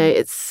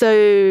 It's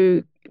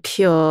so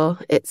pure,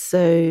 it's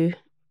so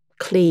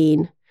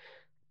clean.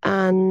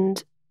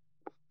 And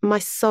my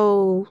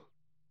soul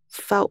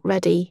felt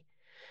ready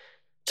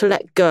to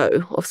let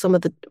go of some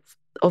of the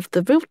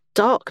real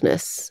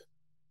darkness.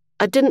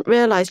 I didn't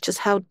realise just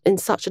how in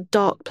such a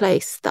dark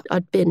place that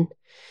I'd been.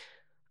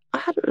 I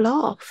hadn't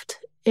laughed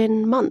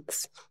in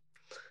months.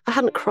 I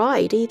hadn't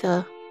cried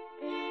either.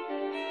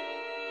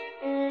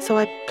 So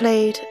I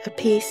played a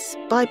piece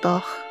by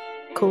Bach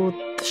called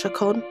The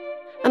Chaconne,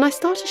 and I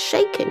started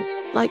shaking.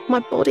 Like my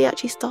body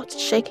actually started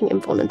shaking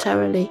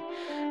involuntarily,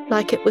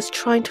 like it was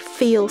trying to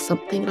feel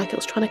something, like it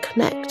was trying to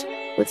connect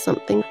with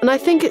something. And I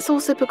think it's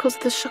also because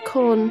of The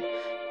Chaconne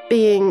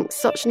being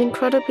such an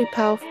incredibly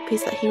powerful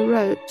piece that he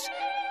wrote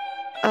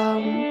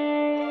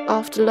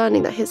after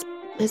learning that his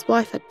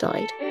wife had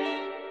died.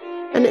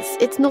 And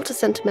it's not a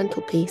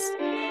sentimental piece,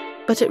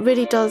 but it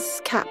really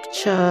does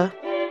capture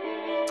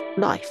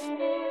life.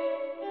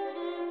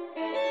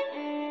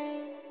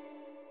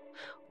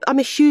 I'm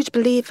a huge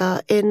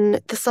believer in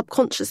the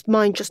subconscious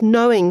mind just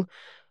knowing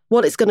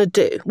what it's going to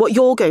do, what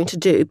you're going to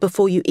do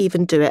before you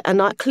even do it.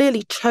 And I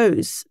clearly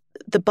chose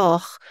the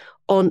Bach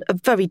on a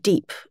very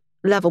deep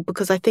level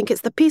because I think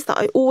it's the piece that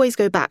I always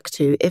go back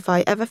to if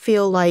I ever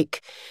feel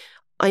like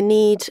I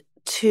need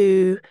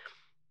to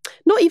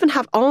not even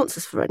have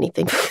answers for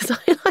anything, because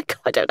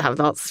I don't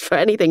have answers for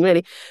anything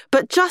really,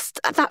 but just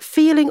that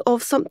feeling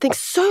of something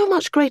so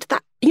much greater,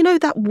 that,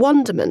 that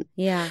wonderment.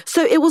 Yeah.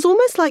 So it was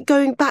almost like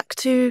going back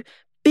to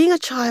being a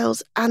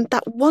child and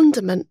that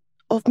wonderment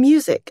of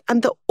music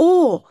and the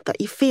awe that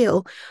you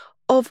feel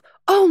of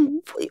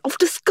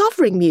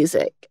discovering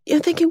music. You're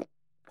thinking,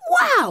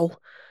 wow,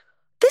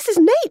 this is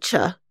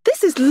nature.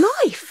 This is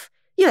life.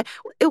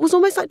 It was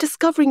almost like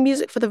discovering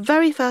music for the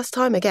very first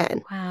time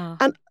again. Wow.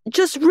 And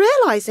just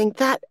realizing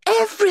that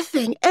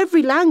everything,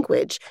 every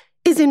language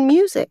is in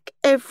music.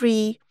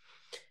 Every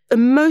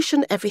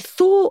emotion, every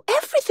thought,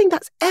 everything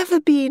that's ever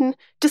been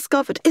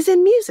discovered is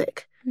in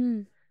music.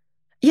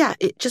 Yeah,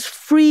 it just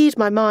freed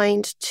my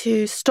mind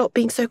to stop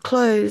being so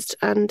closed.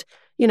 And,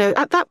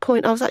 at that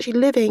point, I was actually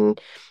living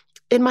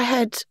in my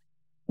head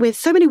with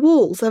so many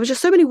walls. There were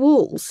just so many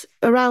walls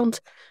around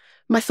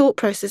my thought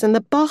process, and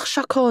the Bach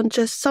chaconne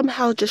just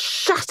somehow just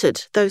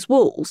shattered those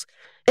walls.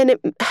 And it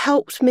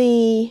helped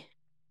me.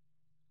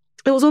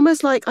 It was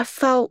almost like I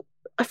felt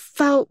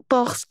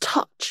Bach's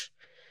touch.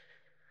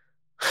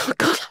 Oh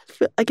God,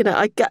 I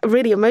get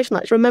really emotional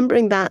actually,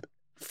 remembering that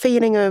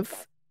feeling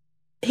of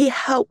he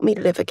helped me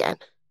live again.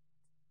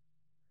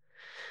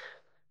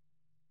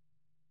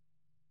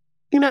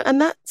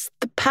 And that's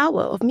the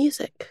power of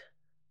music.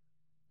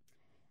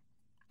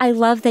 I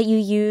love that you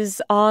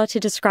use awe to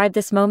describe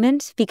this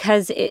moment,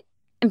 because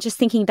I'm just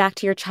thinking back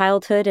to your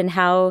childhood and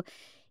how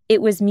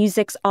it was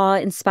music's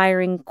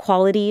awe-inspiring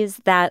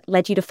qualities that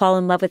led you to fall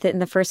in love with it in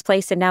the first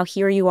place. And now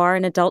here you are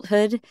in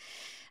adulthood,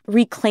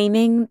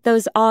 reclaiming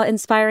those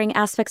awe-inspiring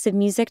aspects of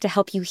music to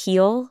help you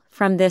heal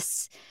from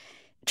this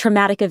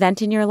traumatic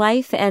event in your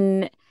life.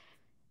 And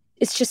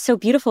it's just so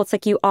beautiful. It's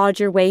like you awed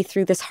your way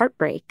through this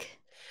heartbreak.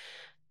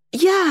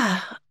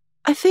 Yeah,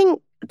 I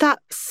think that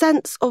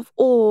sense of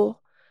awe,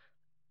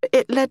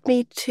 it led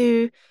me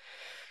to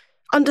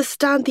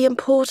understand the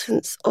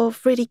importance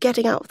of really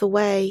getting out of the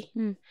way.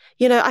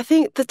 I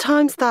think the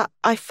times that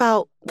I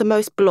felt the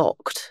most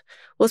blocked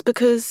was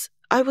because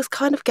I was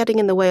kind of getting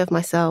in the way of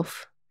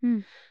myself.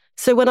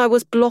 So when I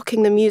was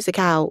blocking the music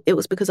out, it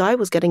was because I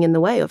was getting in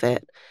the way of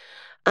it.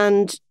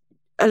 And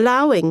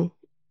allowing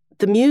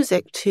the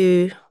music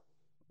to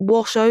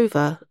wash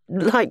over,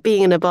 like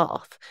being in a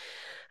bath,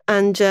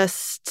 and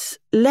just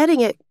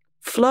letting it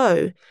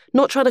flow,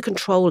 not trying to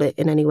control it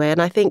in any way.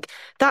 And I think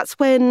that's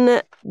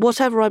when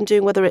whatever I'm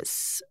doing, whether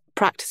it's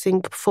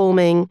practicing,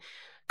 performing,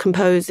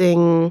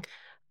 composing,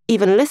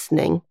 even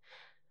listening,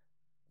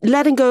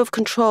 letting go of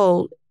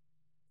control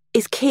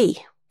is key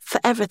for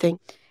everything.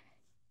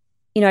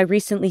 I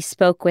recently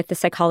spoke with the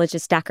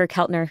psychologist Dacher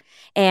Keltner,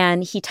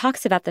 and he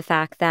talks about the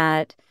fact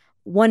that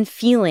one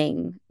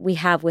feeling we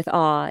have with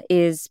awe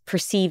is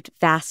perceived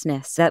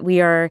vastness, that we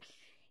are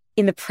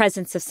in the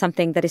presence of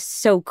something that is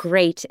so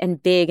great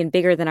and big and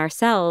bigger than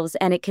ourselves,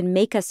 and it can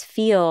make us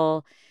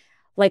feel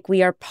like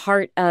we are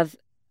part of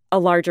a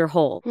larger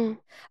whole.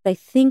 I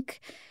think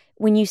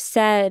when you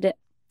said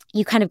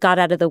you kind of got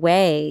out of the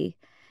way,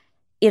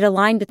 it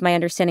aligned with my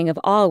understanding of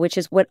awe, which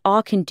is what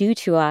awe can do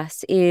to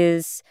us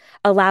is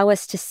allow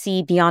us to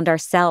see beyond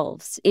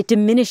ourselves. It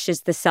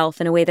diminishes the self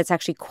in a way that's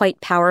actually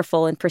quite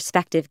powerful and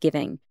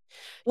perspective-giving.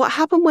 What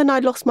happened when I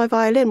lost my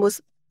violin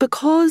was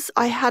because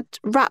I had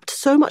wrapped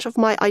so much of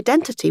my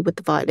identity with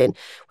the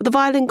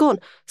violin gone,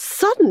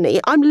 suddenly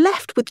I'm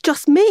left with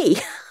just me.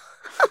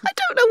 I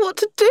don't know what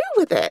to do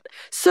with it.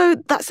 So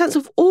that sense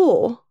of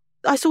awe,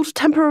 I sort of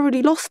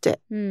temporarily lost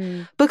it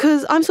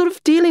because I'm sort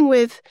of dealing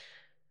with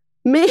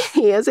me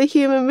as a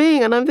human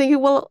being, and I'm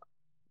thinking, well,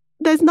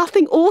 there's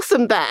nothing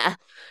awesome there,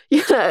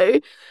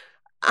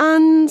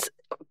 and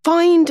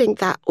finding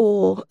that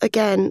awe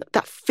again,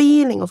 that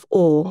feeling of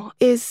awe,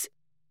 is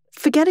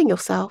forgetting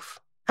yourself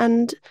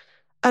and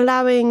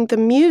allowing the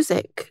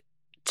music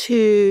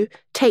to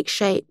take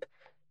shape,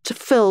 to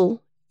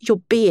fill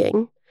your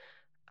being.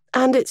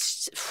 And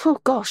it's so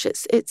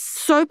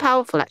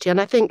powerful, actually.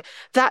 And I think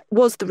that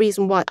was the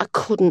reason why I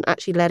couldn't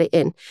actually let it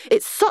in.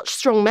 It's such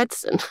strong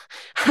medicine,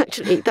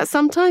 actually, that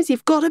sometimes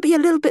you've got to be a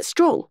little bit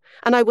strong.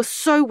 And I was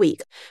so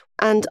weak.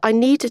 And I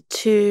needed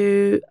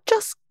to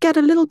just get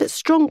a little bit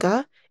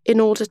stronger in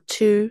order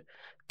to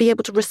be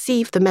able to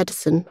receive the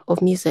medicine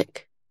of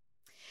music.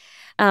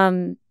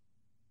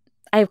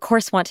 I, of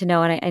course, want to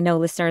know, and I know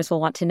listeners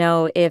will want to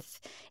know,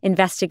 if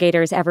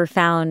investigators ever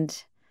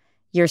found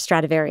your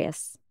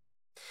Stradivarius.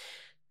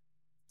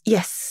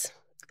 Yes.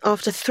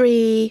 After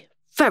 3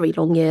 very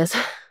long years,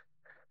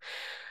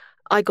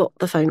 I got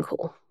the phone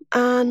call.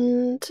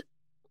 And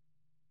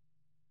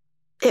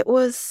it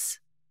was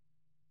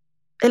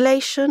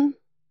elation,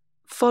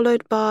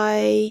 followed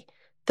by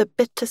the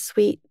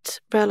bittersweet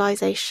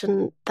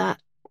realization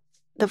that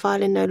the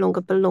violin no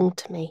longer belonged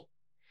to me.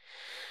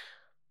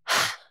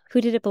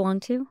 Who did it belong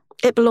to?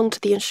 It belonged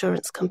to the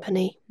insurance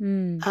company.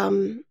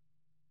 Within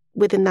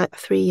that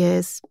 3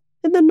 years,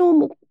 in the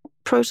normal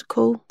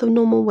protocol, the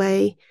normal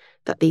way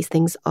that these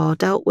things are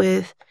dealt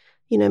with.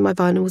 My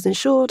violin was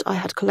insured. I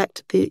had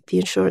collected the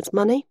insurance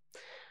money.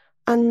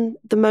 And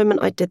the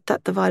moment I did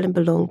that, the violin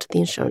belonged to the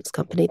insurance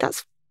company.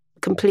 That's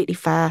completely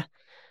fair.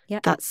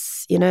 Yep.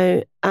 That's,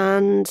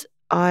 and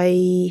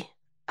I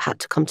had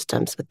to come to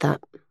terms with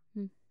that.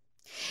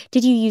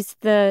 Did you use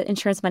the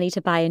insurance money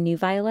to buy a new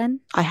violin?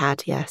 I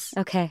had, yes.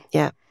 Okay.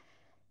 Yeah.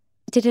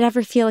 Did it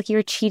ever feel like you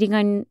were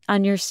cheating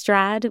on your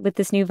Strad with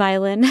this new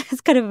violin?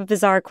 It's kind of a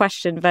bizarre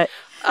question, but...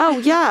 Oh,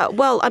 yeah.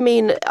 Well, I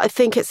mean, I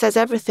think it says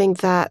everything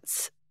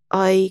that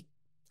I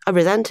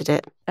resented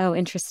it. Oh,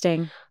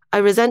 interesting. I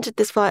resented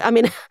this violin. I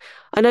mean,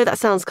 I know that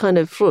sounds kind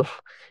of,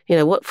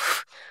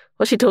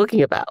 what's she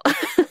talking about?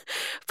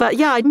 But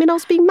yeah, I mean, I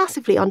was being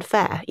massively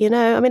unfair,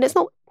 I mean, it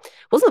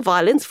wasn't the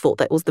violin's fault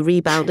that it was the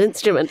rebound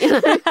instrument,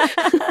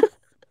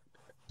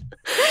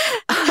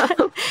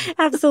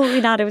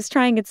 Absolutely not. It was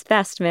trying its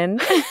best, Min,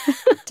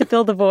 to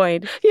fill the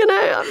void.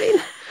 I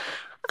mean,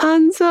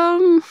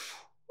 and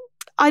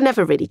I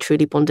never really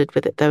truly bonded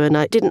with it, though, and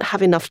I didn't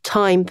have enough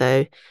time,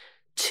 though,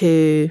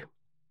 to,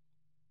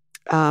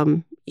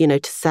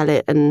 to sell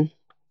it and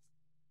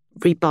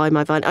rebuy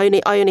my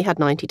violin. I only had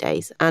 90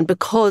 days, and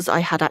because I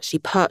had actually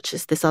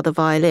purchased this other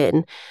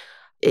violin,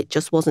 it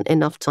just wasn't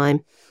enough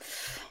time.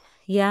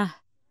 Yeah.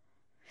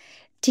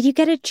 Did you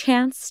get a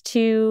chance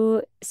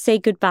to say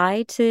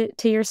goodbye to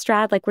your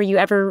Strad? Like, were you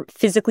ever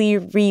physically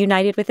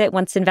reunited with it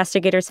once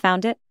investigators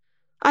found it?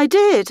 I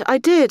did.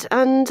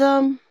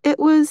 And it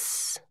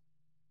was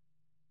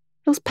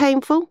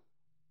painful.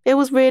 It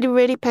was really,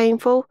 really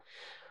painful.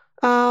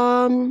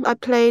 I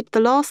played the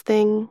last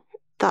thing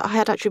that I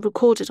had actually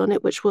recorded on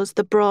it, which was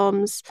the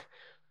Brahms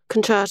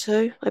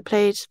concerto. I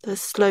played the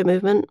slow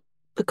movement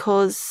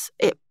because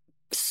it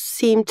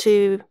seemed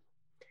to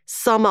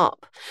sum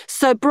up.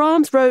 So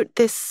Brahms wrote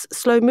this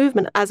slow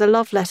movement as a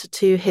love letter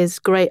to his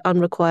great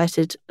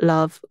unrequited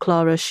love,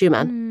 Clara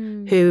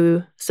Schumann,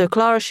 So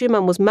Clara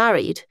Schumann was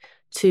married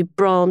to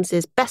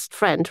Brahms's best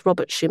friend,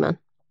 Robert Schumann.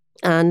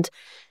 And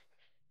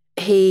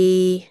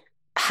he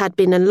had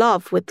been in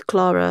love with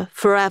Clara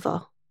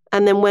forever.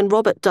 And then when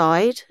Robert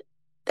died,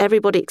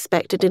 everybody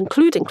expected,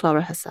 including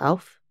Clara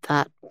herself,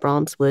 that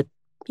Brahms would,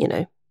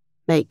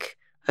 make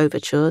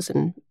overtures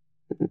and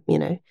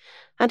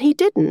he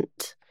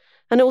didn't.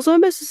 And it was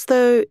almost as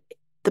though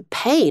the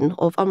pain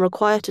of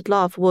unrequited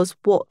love was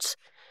what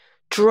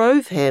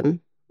drove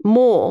him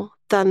more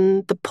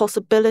than the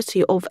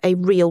possibility of a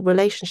real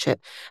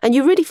relationship. And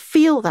you really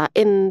feel that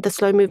in the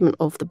slow movement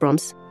of the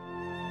Brahms.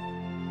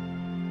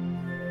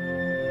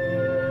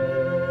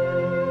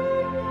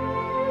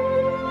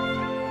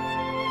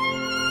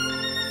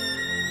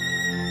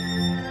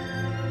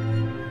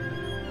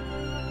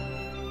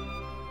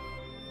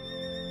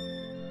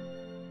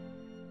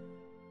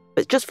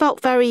 It just felt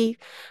very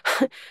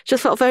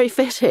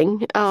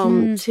fitting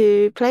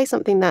to play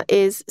something that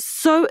is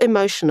so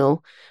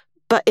emotional,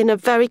 but in a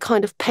very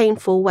kind of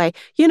painful way.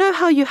 You know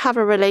how you have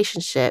a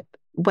relationship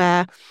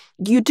where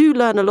you do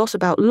learn a lot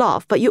about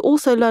love, but you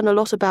also learn a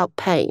lot about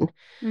pain.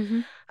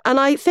 Mm-hmm. And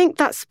I think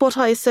that's what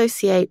I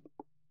associate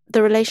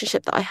the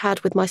relationship that I had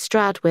with my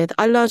Strad with.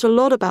 I learned a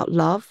lot about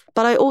love,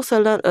 but I also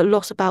learned a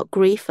lot about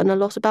grief and a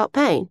lot about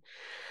pain.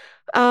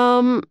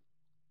 I'm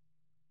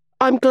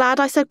glad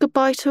I said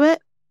goodbye to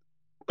it.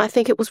 I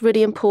think it was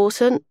really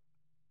important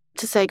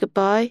to say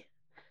goodbye.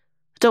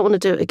 I don't want to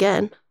do it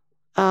again.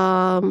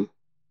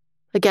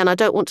 Again, I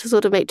don't want to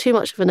sort of make too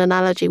much of an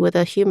analogy with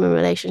a human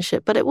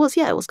relationship, but it was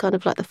kind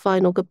of like the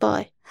final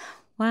goodbye.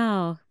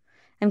 Wow.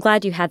 I'm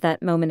glad you had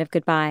that moment of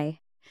goodbye.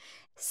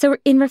 So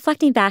in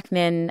reflecting back,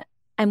 Min,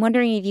 I'm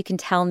wondering if you can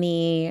tell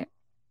me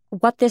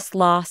what this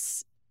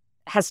loss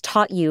has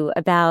taught you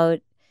about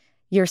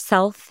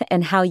yourself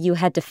and how you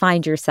had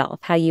defined yourself,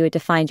 how you had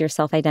defined your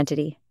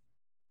self-identity.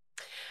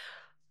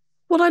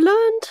 What I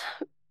learned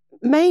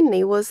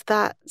mainly was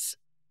that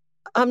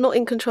I'm not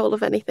in control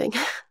of anything.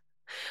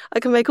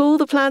 I can make all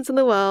the plans in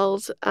the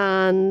world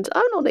and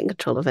I'm not in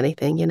control of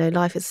anything.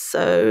 Life is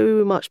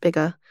so much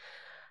bigger.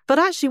 But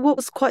actually what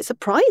was quite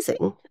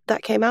surprising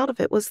that came out of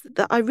it was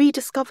that I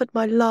rediscovered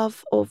my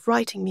love of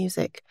writing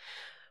music,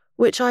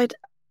 which I'd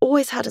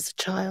always had as a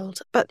child.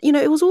 But,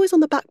 it was always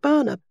on the back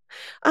burner.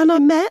 And I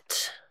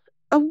met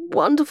a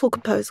wonderful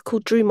composer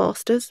called Drew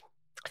Masters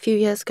a few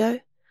years ago.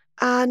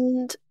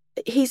 And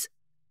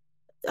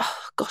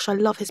I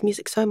love his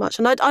music so much.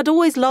 And I'd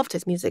always loved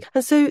his music.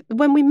 And so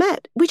when we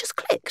met, we just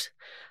clicked.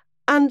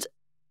 And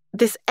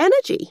this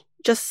energy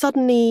just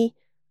suddenly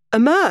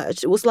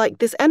emerged. It was like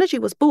this energy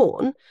was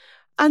born.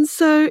 And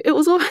so it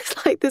was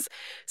almost like this.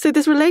 So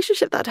this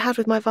relationship that I had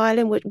with my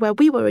violin, where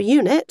we were a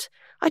unit,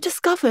 I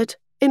discovered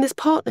in this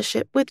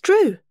partnership with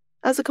Drew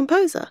as a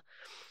composer.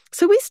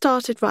 So we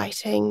started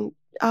writing,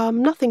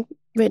 nothing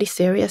really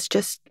serious,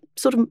 just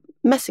sort of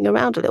messing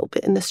around a little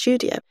bit in the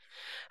studio.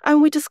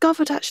 And we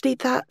discovered actually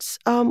that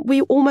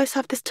we almost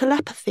have this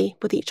telepathy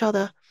with each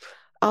other.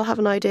 I'll have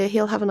an idea,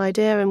 he'll have an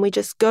idea, and we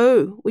just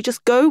go with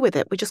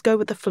it. We just go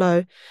with the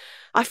flow.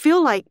 I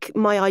feel like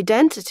my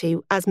identity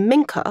as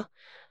Minka,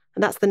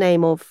 and that's the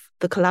name of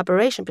the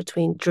collaboration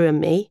between Drew and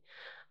me,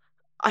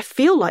 I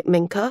feel like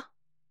Minka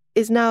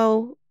is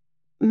now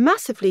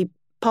massively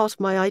part of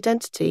my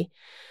identity.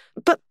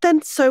 But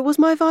then so was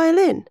my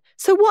violin.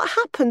 So what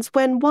happens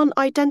when one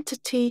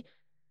identity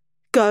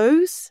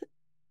goes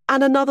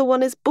and another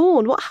one is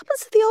born? What happens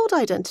to the old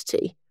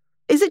identity?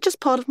 Is it just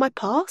part of my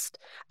past?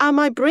 Am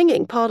I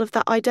bringing part of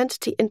that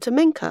identity into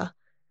Minka?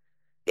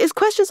 It's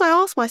questions I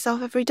ask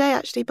myself every day,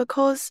 actually,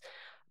 because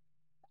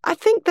I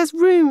think there's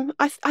room.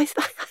 I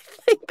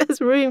think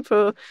there's room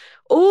for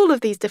all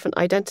of these different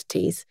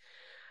identities.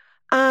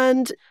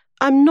 And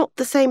I'm not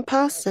the same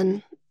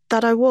person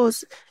that I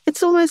was.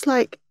 It's almost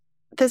like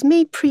there's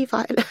me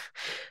pre-violin.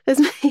 There's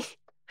me.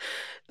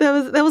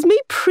 There was me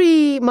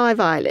pre my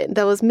violin.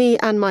 There was me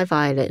and my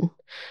violin.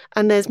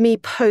 And there's me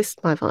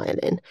post my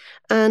violin.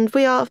 And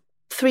we are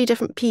 3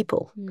 different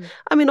people.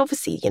 I mean,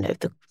 obviously,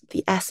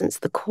 the essence,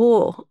 the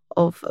core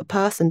of a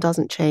person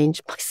doesn't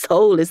change. My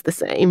soul is the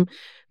same.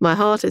 My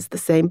heart is the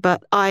same.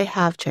 But I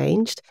have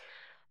changed.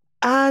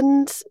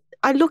 And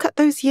I look at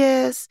those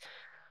years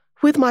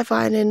with my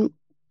violin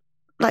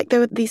like there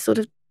were these sort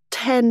of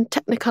 10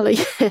 Technicolor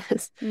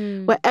years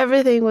where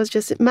everything was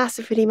just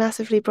massively,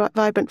 massively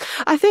vibrant.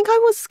 I think I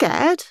was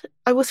scared.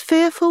 I was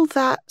fearful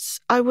that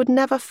I would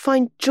never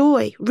find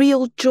joy,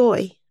 real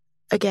joy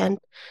again.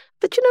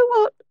 But you know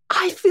what?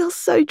 I feel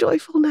so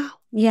joyful now.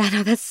 Yeah,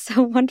 no, that's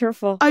so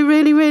wonderful. I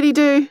really, really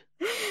do.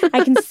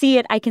 I can see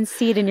it. I can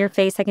see it in your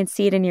face. I can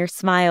see it in your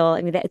smile.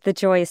 I mean, the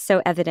joy is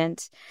so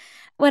evident.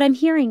 What I'm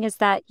hearing is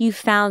that you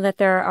found that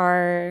there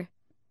are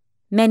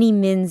many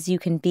Mins you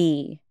can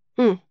be.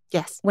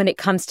 Yes. When it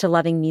comes to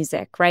loving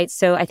music, right?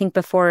 So I think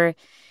before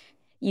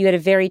you had a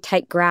very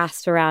tight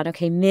grasp around,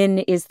 okay, Min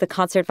is the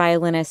concert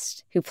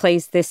violinist who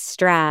plays this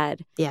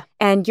Strad. Yeah.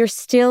 And you're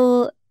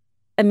still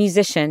a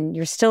musician.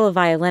 You're still a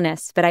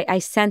violinist. But I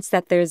sense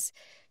that there's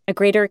a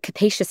greater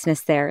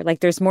capaciousness there.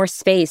 Like there's more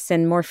space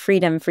and more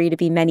freedom for you to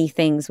be many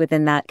things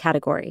within that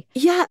category.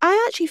 Yeah,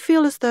 I actually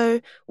feel as though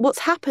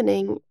what's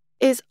happening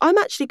is I'm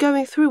actually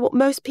going through what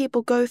most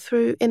people go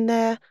through in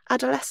their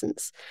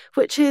adolescence,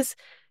 which is,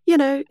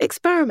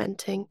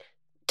 experimenting,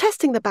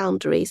 testing the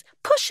boundaries,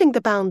 pushing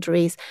the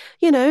boundaries,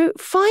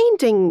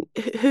 finding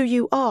who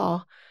you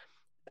are.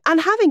 And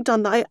having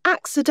done that, I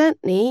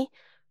accidentally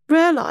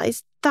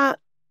realised that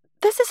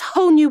there's this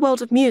whole new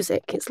world of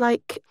music. It's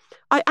like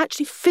I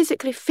actually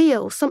physically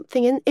feel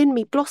something in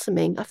me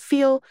blossoming. I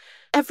feel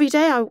every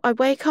day I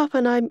wake up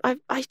and I'm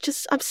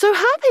so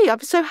happy. I'm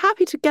so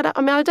happy to get up.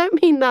 I mean, I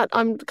don't mean that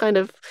I'm kind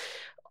of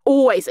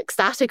always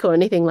ecstatic or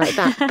anything like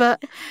that,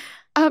 but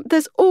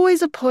there's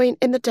always a point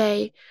in the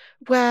day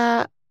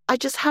where I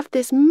just have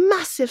this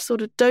massive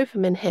sort of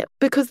dopamine hit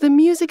because the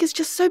music is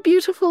just so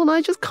beautiful and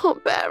I just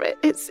can't bear it.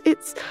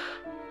 It's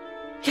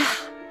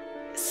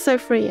so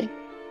freeing.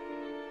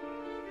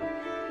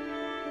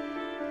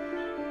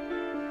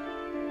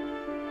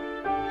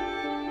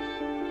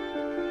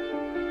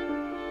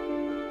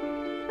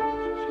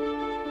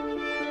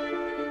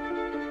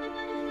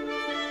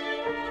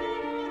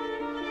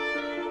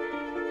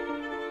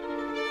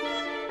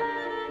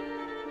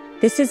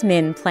 This is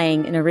Min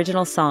playing an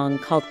original song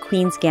called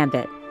Queen's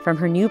Gambit from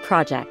her new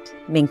project,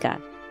 Minka.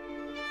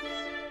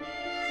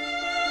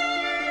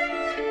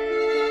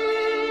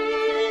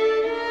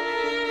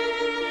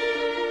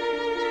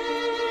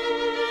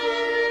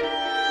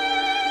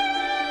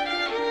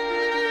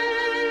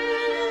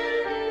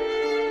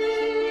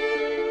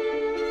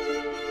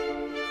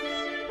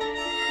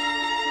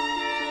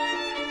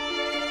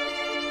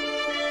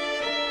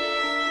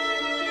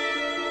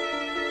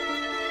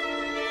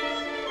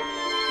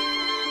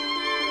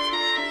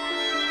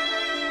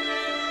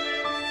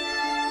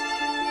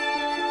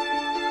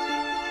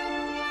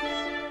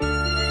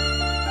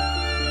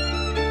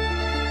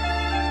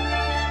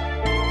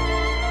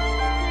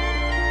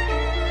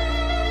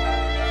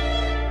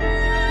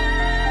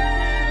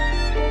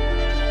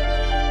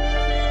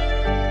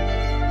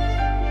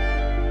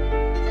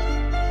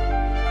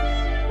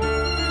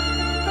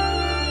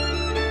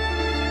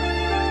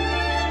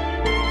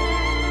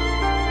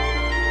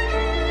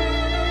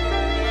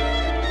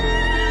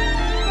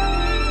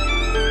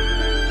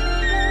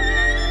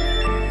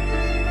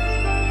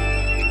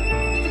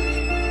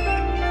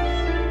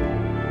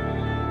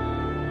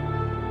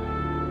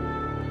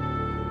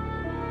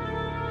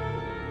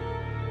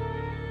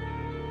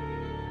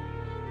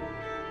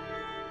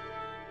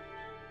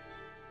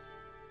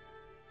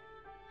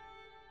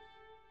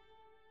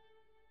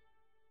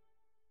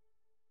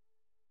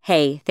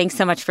 Hey, thanks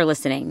so much for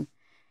listening.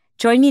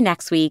 Join me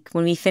next week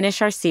when we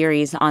finish our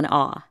series on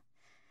awe.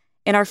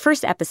 In our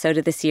first episode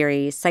of the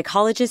series,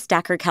 psychologist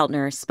Dacher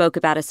Keltner spoke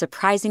about a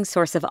surprising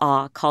source of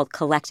awe called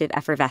collective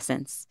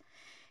effervescence.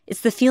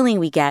 It's the feeling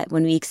we get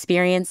when we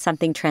experience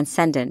something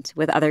transcendent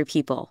with other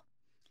people.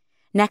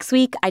 Next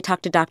week, I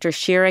talked to Dr.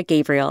 Shira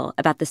Gabriel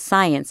about the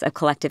science of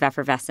collective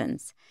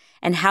effervescence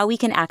and how we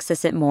can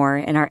access it more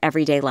in our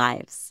everyday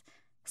lives.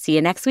 See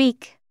you next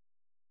week.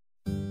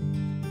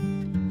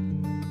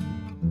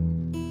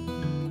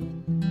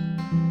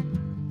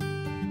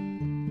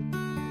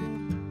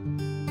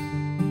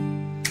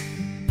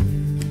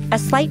 A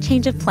Slight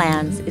Change of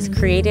Plans is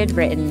created,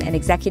 written, and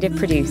executive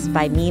produced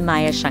by me,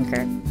 Maya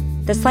Shankar.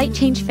 The Slight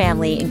Change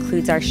family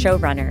includes our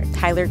showrunner,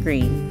 Tyler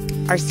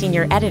Green, our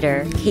senior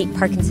editor, Kate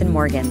Parkinson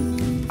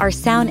Morgan, our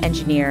sound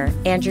engineer,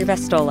 Andrew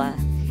Vestola,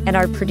 and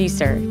our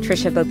producer,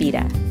 Trisha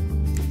Bobita.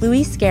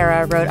 Luis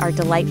Guerra wrote our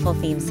delightful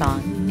theme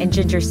song, and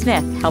Ginger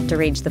Smith helped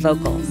arrange the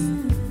vocals.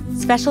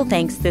 Special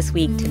thanks this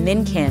week to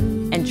Min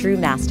Kim and Drew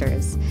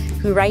Masters,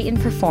 who write and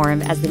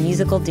perform as the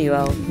musical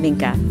duo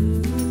Minka.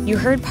 You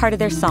heard part of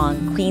their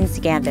song, Queen's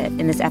Gambit,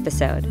 in this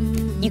episode.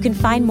 You can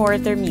find more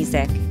of their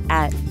music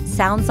at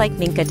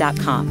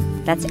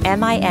soundslikeminka.com. That's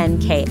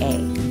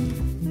MINKA.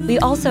 We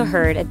also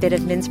heard a bit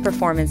of Min's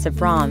performance of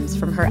Brahms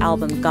from her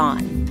album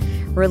Gone,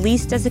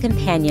 released as a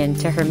companion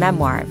to her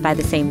memoir by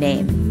the same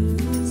name.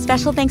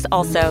 Special thanks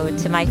also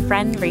to my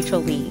friend Rachel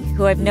Lee,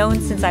 who I've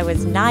known since I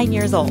was 9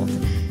 years old,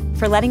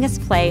 for letting us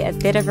play a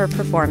bit of her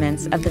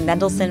performance of the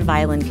Mendelssohn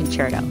Violin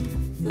Concerto.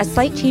 A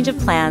Slight Change of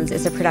Plans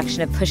is a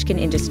production of Pushkin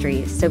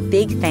Industries, so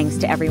big thanks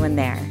to everyone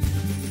there.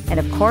 And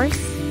of course,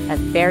 a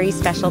very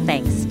special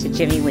thanks to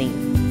Jimmy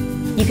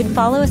Lean. You can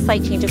follow A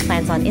Slight Change of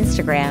Plans on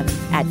Instagram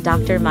at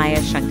Dr.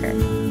 Maya Shankar.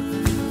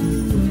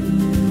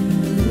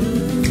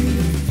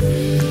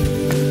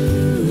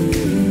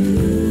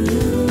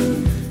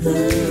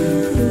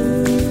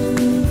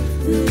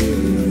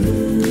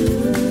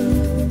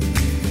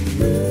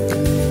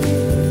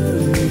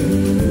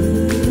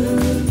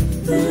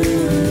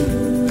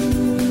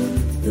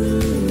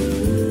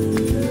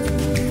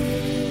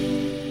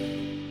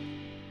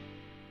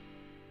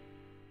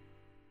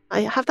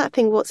 I have that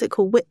thing, what's it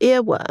called,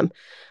 earworm,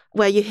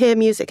 where you hear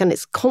music and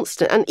it's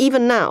constant. And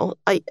even now,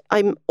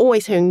 I'm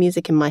always hearing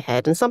music in my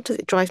head. And sometimes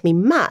it drives me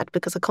mad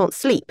because I can't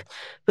sleep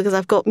because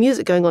I've got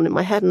music going on in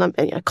my head and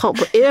I can't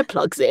put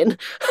earplugs in.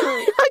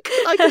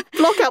 I can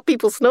block out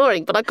people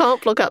snoring, but I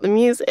can't block out the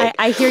music.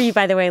 I hear you,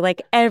 by the way,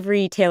 like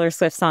every Taylor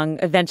Swift song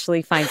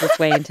eventually finds its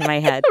way into my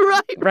head.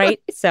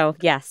 Right? So,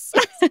 yes.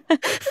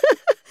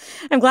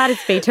 I'm glad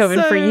it's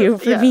Beethoven for you.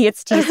 For me,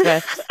 it's T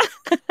Swift.